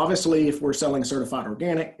certifications, obviously if we're selling certified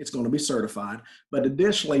organic, it's going to be certified. But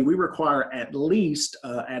additionally, we require at least,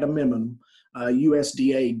 at a minimum,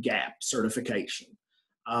 USDA GAP certification.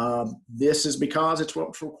 This is because it's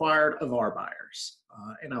what's required of our buyers.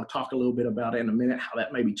 And I'll talk a little bit about it in a minute, how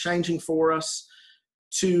that may be changing for us.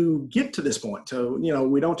 to get to this point. So,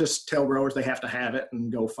 we don't just tell growers they have to have it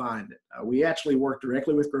and go find it. We actually work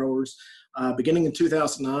directly with growers. Beginning in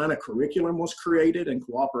 2009, a curriculum was created in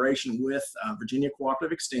cooperation with Virginia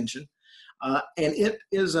Cooperative Extension. And it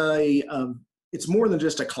is it's more than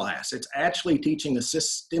just a class. It's actually teaching a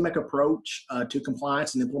systemic approach to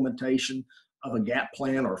compliance and implementation of a GAP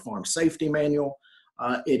plan or farm safety manual.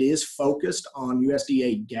 It is focused on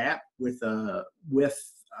USDA GAP with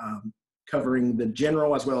covering the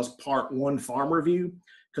general as well as Part 1 farm review.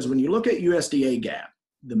 Because when you look at USDA GAP,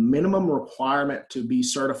 the minimum requirement to be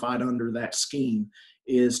certified under that scheme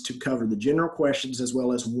is to cover the general questions as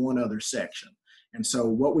well as one other section. And so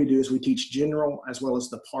what we do is we teach general as well as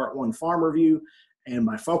the Part 1 farm review. And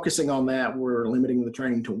by focusing on that, we're limiting the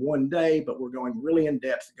training to 1 day, but we're going really in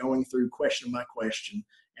depth, going through question by question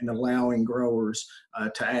and allowing growers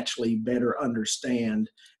to actually better understand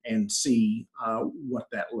and see what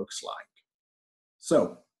that looks like.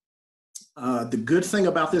 So the good thing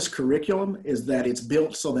about this curriculum is that it's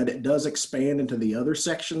built so that it does expand into the other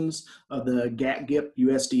sections of the GAP-GIP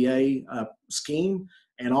USDA scheme.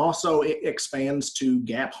 And also it expands to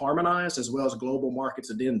GAP harmonized as well as global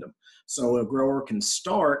markets addendum. So a grower can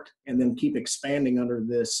start and then keep expanding under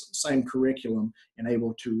this same curriculum and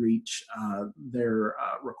able to reach their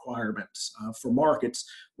requirements for markets,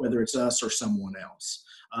 whether it's us or someone else.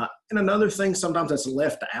 And another thing sometimes that's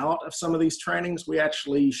left out of some of these trainings, we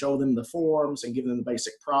actually show them the forms and give them the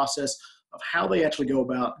basic process of how they actually go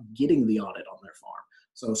about getting the audit on their farm.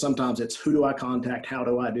 So sometimes it's who do I contact, how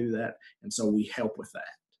do I do that? And so we help with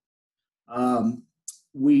that.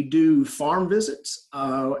 We do farm visits.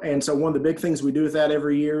 And so one of the big things we do with that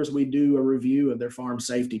every year is we do a review of their farm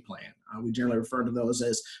safety plan. We generally refer to those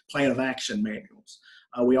as plan of action manuals.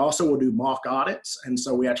 We also will do mock audits. And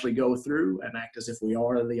so we actually go through and act as if we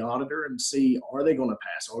are the auditor and see, are they going to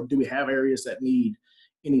pass? Or do we have areas that need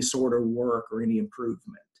any sort of work or any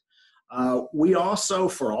improvement? We also,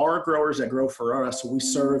 for our growers that grow for us, we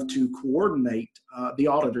serve to coordinate the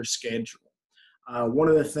auditor's schedule. One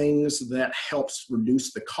of the things that helps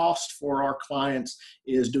reduce the cost for our clients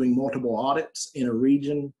is doing multiple audits in a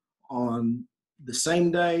region on the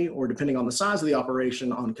same day or, depending on the size of the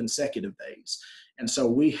operation, on consecutive days. And so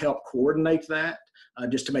we help coordinate that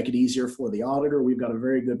just to make it easier for the auditor. We've got a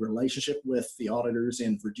very good relationship with the auditors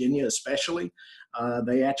in Virginia especially.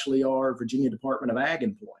 They actually are Virginia Department of Ag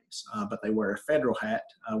employees, but they wear a federal hat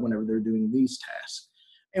whenever they're doing these tasks.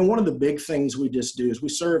 And one of the big things we just do is we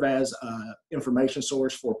serve as an information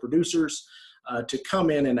source for producers to come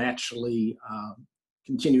in and actually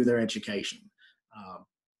continue their education.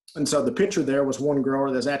 And so the picture there was one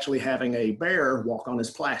grower that's actually having a bear walk on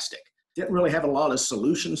his plastic. Didn't really have a lot of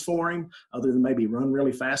solutions for him other than maybe run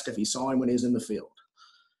really fast if he saw him when he's in the field.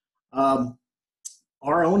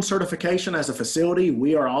 Our own certification as a facility,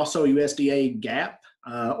 we are also USDA GAP,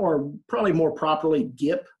 or probably more properly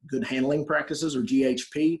GIP, Good Handling Practices, or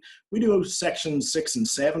GHP. We do sections 6 and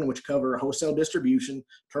 7, which cover wholesale distribution,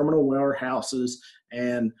 terminal warehouses,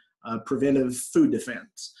 and preventive food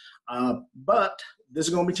defense. But this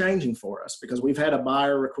is going to be changing for us because we've had a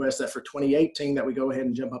buyer request that for 2018 that we go ahead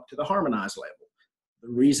and jump up to the harmonized level. The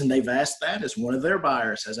reason they've asked that is one of their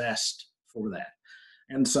buyers has asked for that.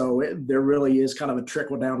 And so there really is kind of a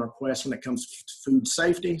trickle down request when it comes to food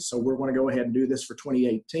safety. So we're going to go ahead and do this for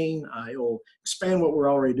 2018. It will expand what we're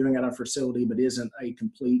already doing at our facility, but isn't a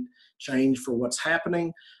complete change for what's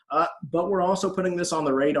happening. But we're also putting this on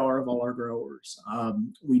the radar of all our growers.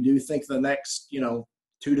 We do think the next,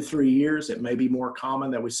 2 to 3 years, it may be more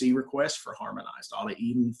common that we see requests for harmonized audit,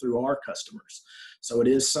 even through our customers. So it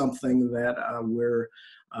is something that we're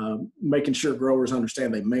making sure growers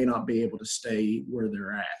understand they may not be able to stay where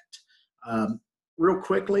they're at. Real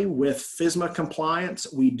quickly, with FSMA compliance,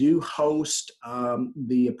 we do host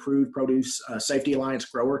the Approved Produce Safety Alliance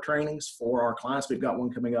grower trainings for our clients. We've got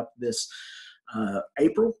one coming up this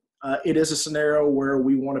April. It is a scenario where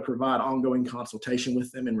we want to provide ongoing consultation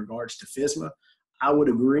with them in regards to FSMA. I would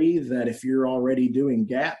agree that if you're already doing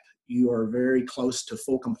GAP, you are very close to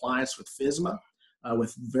full compliance with FSMA.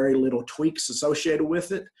 With very little tweaks associated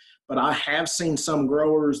with it. But I have seen some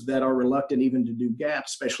growers that are reluctant even to do GAP,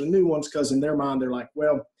 especially new ones, because in their mind, they're like,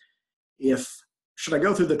 well, should I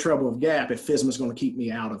go through the trouble of GAP if FSMA is going to keep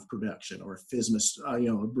me out of production, or if FSMA's,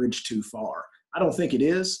 a bridge too far? I don't think it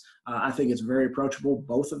is. I think it's very approachable,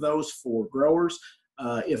 both of those for growers,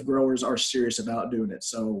 if growers are serious about doing it.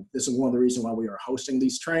 So this is one of the reasons why we are hosting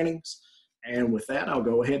these trainings. And with that, I'll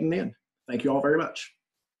go ahead and end. Thank you all very much.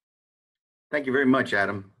 Thank you very much,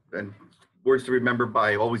 Adam. And words to remember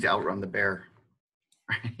by always outrun the bear.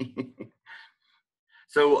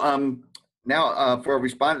 So Now, for our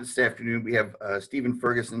respondents this afternoon, we have Stephen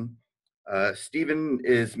Ferguson. Stephen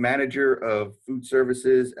is manager of food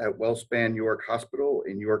services at WellSpan York Hospital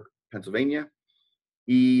in York, Pennsylvania.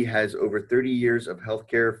 He has over 30 years of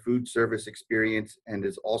healthcare food service experience and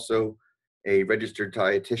is also a registered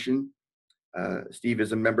dietitian. Steve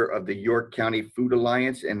is a member of the York County Food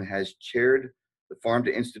Alliance and has chaired the Farm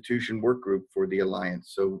to Institution work group for the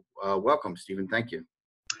Alliance. So welcome, Stephen. Thank you.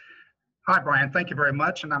 Hi, Brian. Thank you very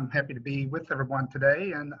much. And I'm happy to be with everyone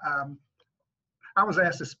today. And I was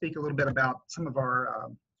asked to speak a little bit about some of our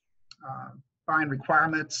buying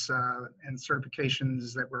requirements and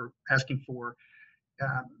certifications that we're asking for,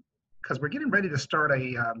 because we're getting ready to start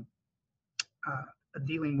a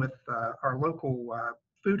dealing with our local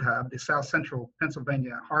food hub, the South Central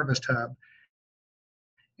Pennsylvania Harvest Hub.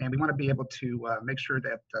 And we want to be able to make sure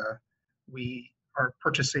that we are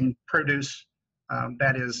purchasing produce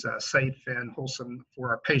that is safe and wholesome for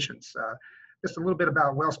our patients. Just a little bit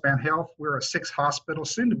about WellSpan Health. We're a 6-hospital,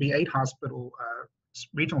 soon to be 8-hospital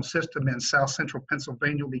regional system in South Central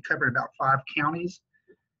Pennsylvania. We'll be covering about 5 counties.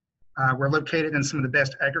 We're located in some of the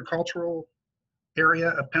best agricultural area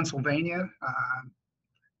of Pennsylvania.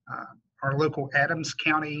 Our local Adams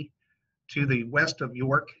County to the west of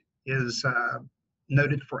York is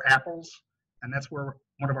noted for apples, and that's where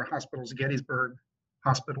one of our hospitals, Gettysburg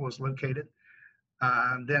Hospital, is located.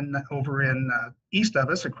 Then over in east of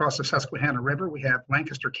us, across the Susquehanna River, we have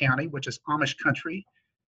Lancaster County, which is Amish country.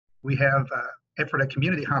 We have Ephrata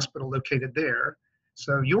Community Hospital located there.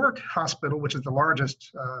 So York Hospital, which is the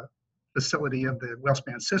largest facility of the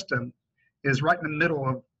WellSpan system, is right in the middle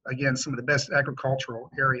of, again, some of the best agricultural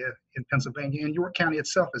area in Pennsylvania. And York County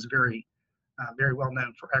itself is very, very well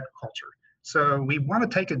known for agriculture. So we want to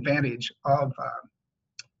take advantage of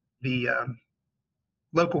the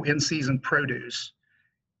local in-season produce.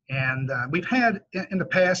 And we've had in the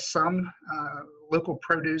past some local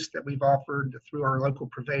produce that we've offered through our local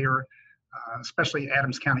purveyor, especially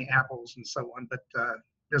Adams County apples and so on. But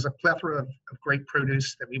there's a plethora of great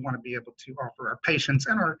produce that we want to be able to offer our patients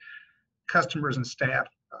and our customers and staff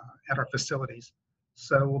at our facilities.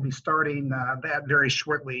 So we'll be starting that very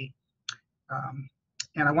shortly.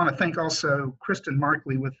 And I want to thank also Kristen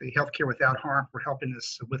Markley with the Healthcare Without Harm for helping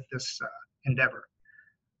us with this endeavor.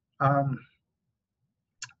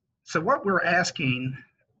 So what we're asking,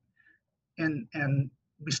 and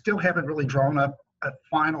we still haven't really drawn up a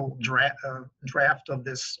final draft of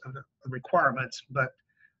this of the requirements, but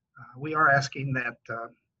we are asking that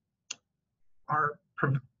our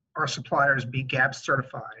suppliers be GAP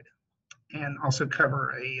certified and also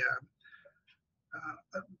cover a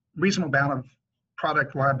reasonable amount of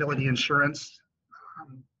product liability insurance.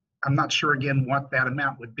 I'm not sure again what that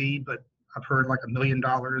amount would be, but I've heard like $1 million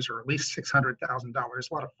or at least $600,000.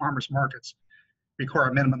 A lot of farmers markets require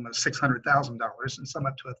a minimum of $600,000 and some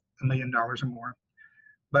up to $1 million or more.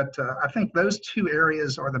 But I think those 2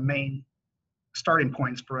 areas are the main starting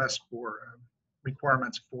points for us for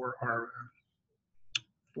requirements for our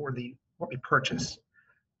what we purchase.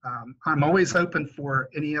 I'm always open for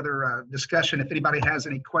any other discussion. If anybody has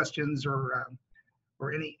any questions or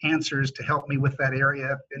any answers to help me with that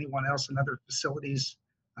area, if anyone else in other facilities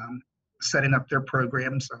setting up their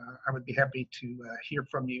programs, I would be happy to hear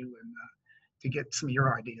from you and to get some of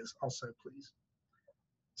your ideas also, please.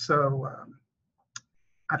 So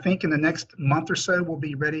I think in the next month or so, we'll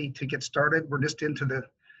be ready to get started. We're just into the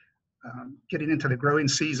getting into the growing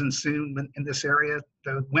season soon in this area.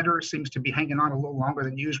 The winter seems to be hanging on a little longer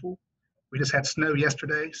than usual. We just had snow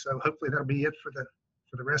yesterday, so hopefully that'll be it for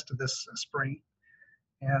the rest of this spring.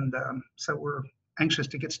 And so we're anxious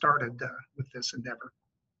to get started with this endeavor.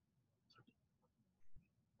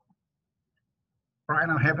 Brian,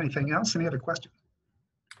 I don't have anything else. Any other questions?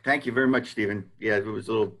 Thank you very much, Stephen. Yeah, it was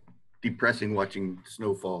a little depressing watching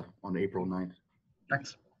snowfall on April 9th.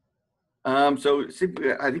 Thanks. So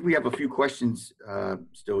I think we have a few questions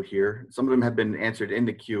still here. Some of them have been answered in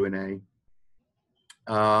the Q&A.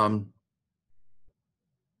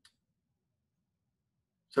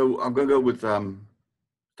 So I'm going to go with,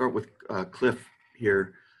 start with Cliff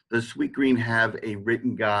here. Does Sweetgreen have a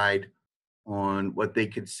written guide on what they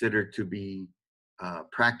consider to be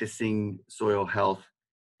practicing soil health,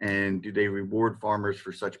 and do they reward farmers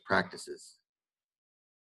for such practices?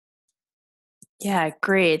 Yeah,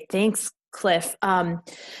 great. Thanks, Cliff.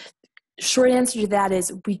 Short answer to that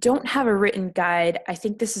is we don't have a written guide. I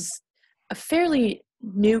think this is a fairly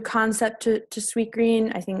new concept to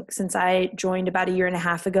Sweetgreen. I think since I joined about 1.5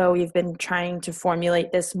 years ago, we've been trying to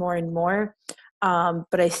formulate this more and more.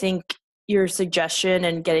 But I think your suggestion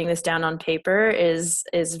and getting this down on paper is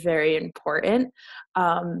very important.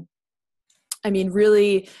 I mean,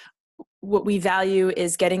 really, what we value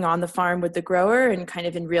is getting on the farm with the grower and kind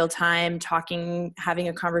of in real time talking, having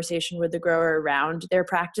a conversation with the grower around their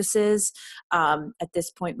practices. At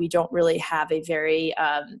this point, we don't really have a very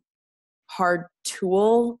hard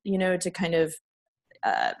tool, to kind of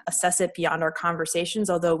assess it beyond our conversations,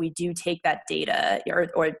 although we do take that data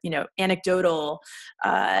or anecdotal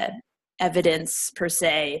evidence per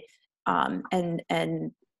se,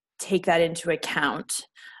 and take that into account,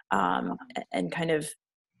 and kind of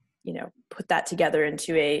put that together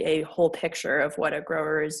into a whole picture of what a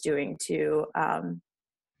grower is doing to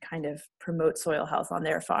kind of promote soil health on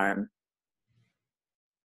their farm.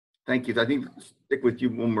 Thank you. I think stick with you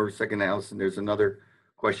one more second, Allison. There's another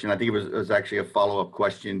question. I think it was actually a follow-up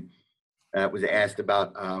question that was asked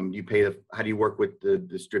about how do you work with the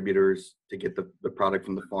distributors to get the product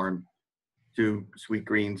from the farm to Sweet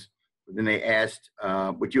Greens? Then they asked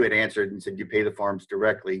what you had answered and said you pay the farms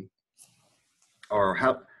directly, or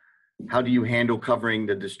how do you handle covering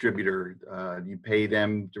the distributor? Do you pay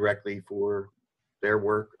them directly for their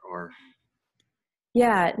work, or?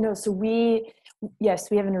 Yeah, no, so we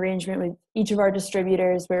have an arrangement with each of our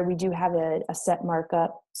distributors where we do have a set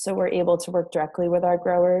markup. So we're able to work directly with our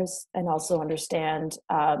growers and also understand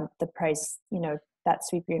the price, that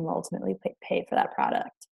Sweet Green will ultimately pay for that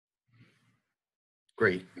product.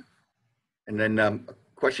 Great. And then a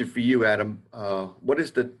question for you, Adam. What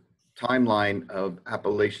is the timeline of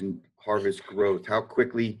Appalachian harvest growth? How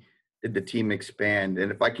quickly did the team expand?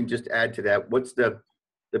 And if I can just add to that, what's the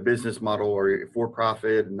business model, or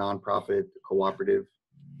for-profit, nonprofit, cooperative?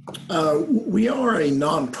 We are a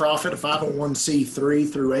nonprofit, a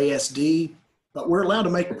 501c3 through ASD, but we're allowed to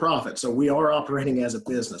make a profit. So we are operating as a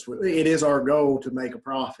business. It is our goal to make a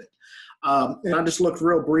profit. And I just looked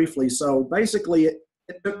real briefly. So basically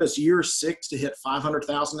it took us year 6 to hit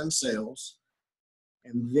 500,000 in sales.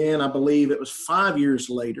 And then I believe it was 5 years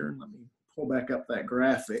later. Let me pull back up that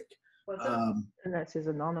graphic. And that says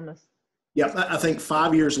anonymous. Yeah, I think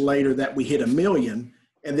 5 years later that we hit 1 million,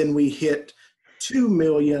 and then we hit 2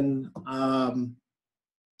 million.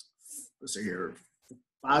 Let's see here,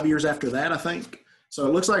 5 years after that, I think. So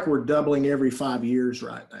it looks like we're doubling every 5 years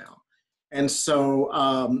right now. And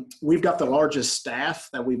so we've got the largest staff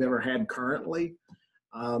that we've ever had currently.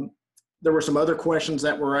 There were some other questions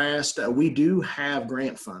that were asked. We do have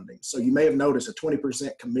grant funding. So you may have noticed a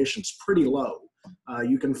 20% commission is pretty low.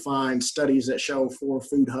 You can find studies that show for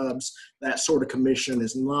food hubs, that sort of commission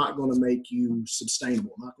is not going to make you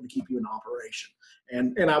sustainable, not going to keep you in operation.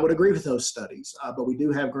 And I would agree with those studies, but we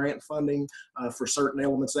do have grant funding for certain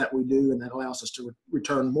elements that we do, and that allows us to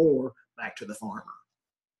return more back to the farmer.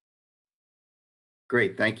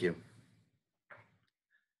 Great, thank you.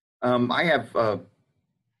 I have,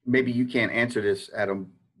 maybe you can't answer this,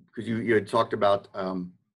 Adam, because you had talked about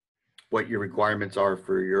what your requirements are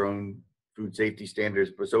for your own food safety standards.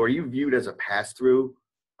 But so are you viewed as a pass-through?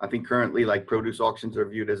 I think currently like produce auctions are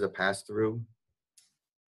viewed as a pass-through.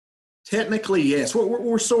 Technically, yes.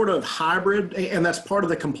 We're sort of hybrid, and that's part of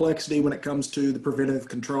the complexity when it comes to the preventative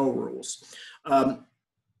control rules.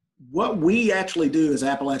 What we actually do as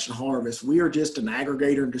Appalachian Harvest, we are just an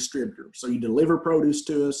aggregator and distributor. So you deliver produce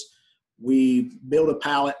to us, we build a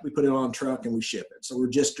pallet, we put it on a truck, and we ship it. So we're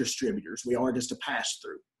just distributors. We are just a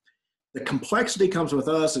pass-through. The complexity comes with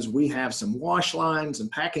us is we have some wash lines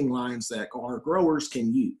and packing lines that our growers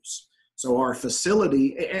can use. So our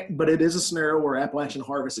facility, but it is a scenario where Appalachian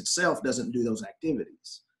Harvest itself doesn't do those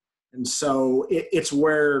activities. And so it's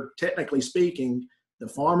where, technically speaking, the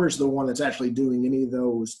farmer's the one that's actually doing any of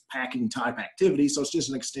those packing type activities. So it's just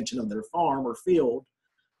an extension of their farm or field,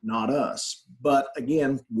 not us. But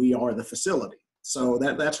again, we are the facility. So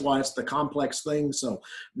that's why it's the complex thing. So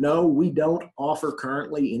no, we don't offer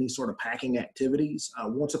currently any sort of packing activities.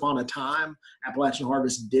 Once upon a time, Appalachian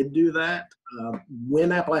Harvest did do that.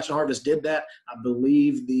 When Appalachian Harvest did that, I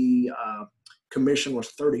believe the commission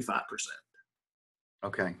was 35%.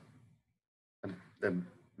 Okay, that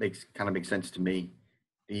makes sense to me.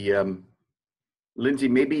 The Lindsay,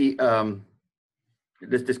 maybe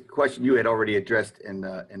this question you had already addressed in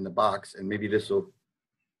the box, and maybe this will.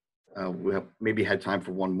 We have maybe had time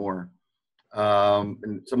for one more.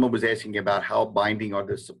 And someone was asking about how binding are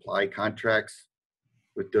the supply contracts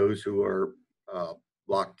with those who are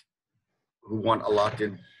who want a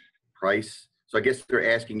locked-in price. So I guess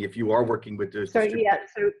they're asking if you are working with those. So yeah,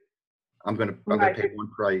 so I'm gonna pay one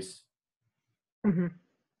price. Mm-hmm.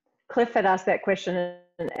 Cliff had asked that question,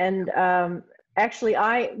 and actually,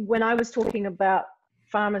 when I was talking about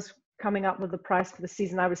farmers coming up with the price for the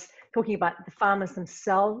season, I was talking about the farmers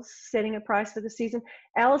themselves setting a price for the season.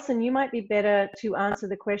 Allison, you might be better to answer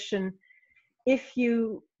the question. If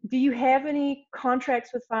you Do you have any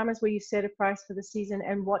contracts with farmers where you set a price for the season,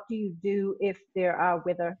 and what do you do if there are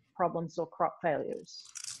weather problems or crop failures?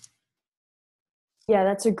 Yeah,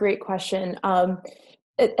 that's a great question.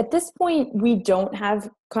 At this point, we don't have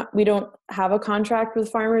a contract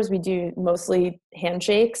with farmers. We do mostly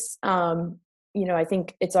handshakes. I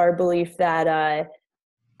think it's our belief that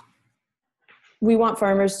we want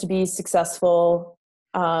farmers to be successful.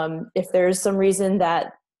 If there's some reason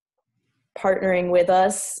that partnering with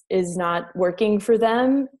us is not working for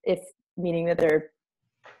them, meaning that they're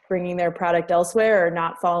bringing their product elsewhere or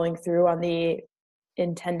not following through on the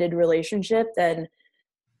intended relationship, then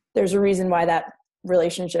there's a reason why that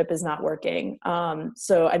relationship is not working.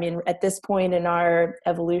 So, I mean, at this point in our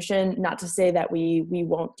evolution, not to say that we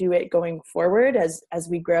won't do it going forward as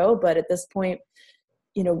we grow, but at this point,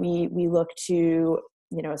 we look to,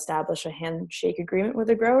 establish a handshake agreement with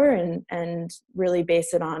a grower and really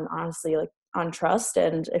base it on, honestly, like on trust.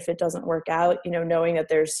 And if it doesn't work out, knowing that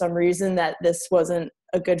there's some reason that this wasn't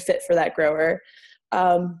a good fit for that grower.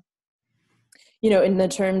 In the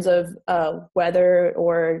terms of weather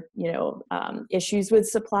or, issues with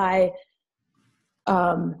supply,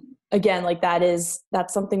 again, like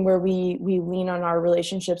that's something where we lean on our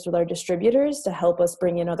relationships with our distributors to help us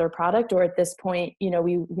bring in other product, or at this point,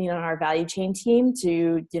 we lean on our value chain team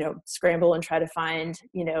to, scramble and try to find,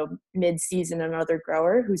 mid-season another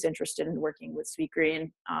grower who's interested in working with Sweet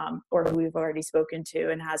Green, or who we've already spoken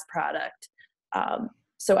to and has product.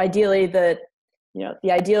 So ideally the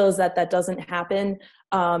ideal is that doesn't happen.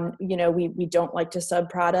 We don't like to sub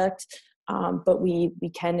product, but we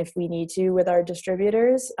can if we need to with our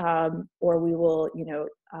distributors, or we will,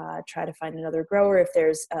 try to find another grower if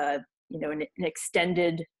there's an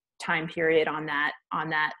extended time period on that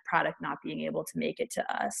product not being able to make it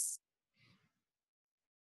to us.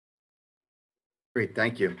 Great,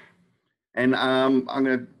 thank you. And I'm going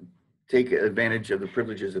to take advantage of the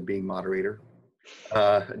privileges of being moderator.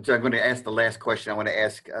 So I'm going to ask the last question. I want to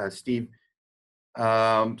ask Steve,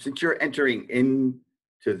 since you're entering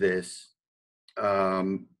into this,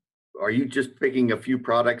 are you just picking a few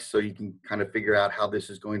products so you can kind of figure out how this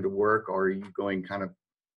is going to work, or are you going kind of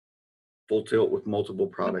full tilt with multiple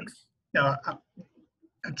products? No,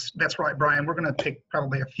 that's right, Brian. We're going to pick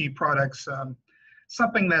probably a few products,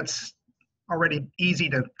 something that's already easy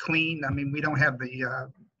to clean. I mean, we don't have the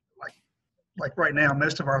like right now,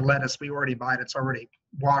 most of our lettuce, we already buy it. It's already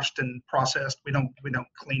washed and processed. We don't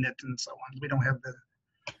clean it and so on. We don't have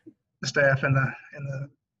the staff and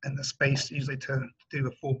the space usually to do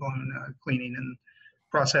a full-blown cleaning and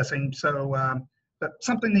processing. So, but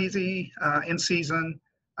something easy in season.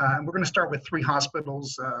 We're going to start with 3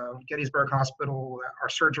 hospitals: Gettysburg Hospital, our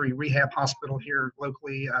surgery rehab hospital here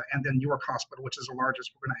locally, and then York Hospital, which is the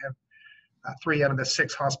largest. We're going to have 3 out of the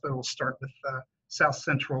 6 hospitals start with South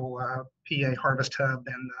Central PA Harvest Hub,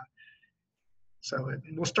 and so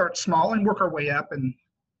we'll start small and work our way up, and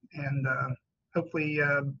hopefully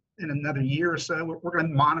in another year or so, we're going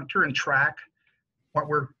to monitor and track what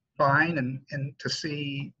we're buying and to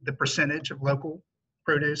see the percentage of local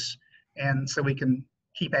produce, and so we can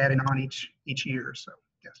keep adding on each year. So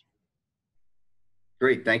yes.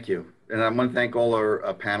 Great, thank you. And I want to thank all our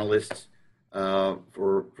panelists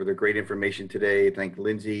for the great information today. Thank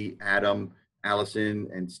Lindsay, Adam, Allison,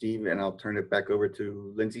 and Steve, and I'll turn it back over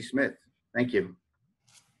to Lindsay Smith. Thank you.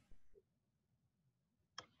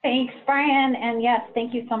 Thanks, Brian. And yes,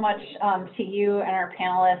 thank you so much to you and our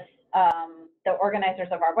panelists, the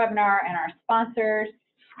organizers of our webinar, and our sponsors.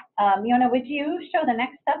 Yona, would you show the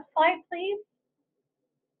next step slide, please?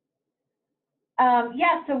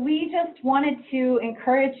 Yeah, so we just wanted to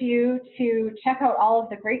encourage you to check out all of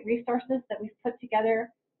the great resources that we've put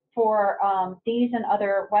together for these and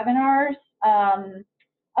other webinars,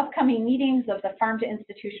 upcoming meetings of the Farm to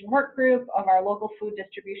Institution Work Group, of our Local Food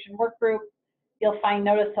Distribution Work Group. You'll find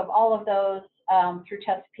notice of all of those through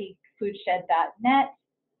ChesapeakeFoodshed.net.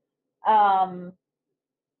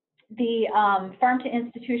 The Farm to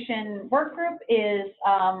Institution Work Group is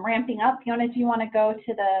ramping up. Yona, do you want to go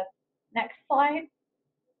to the next slide?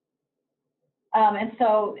 And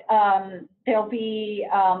so there'll be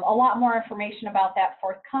a lot more information about that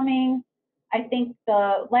forthcoming. I think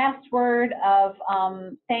the last word of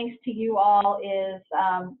thanks to you all is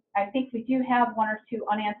I think we do have 1 or 2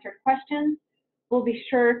 unanswered questions. We'll be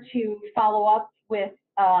sure to follow up with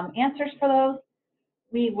answers for those.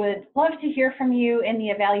 We would love to hear from you in the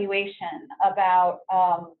evaluation about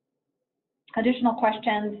additional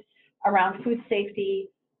questions around food safety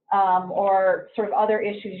or sort of other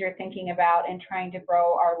issues you're thinking about in trying to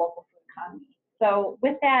grow our local food economy. So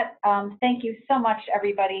with that, thank you so much,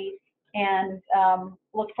 everybody, and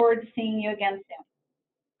look forward to seeing you again soon.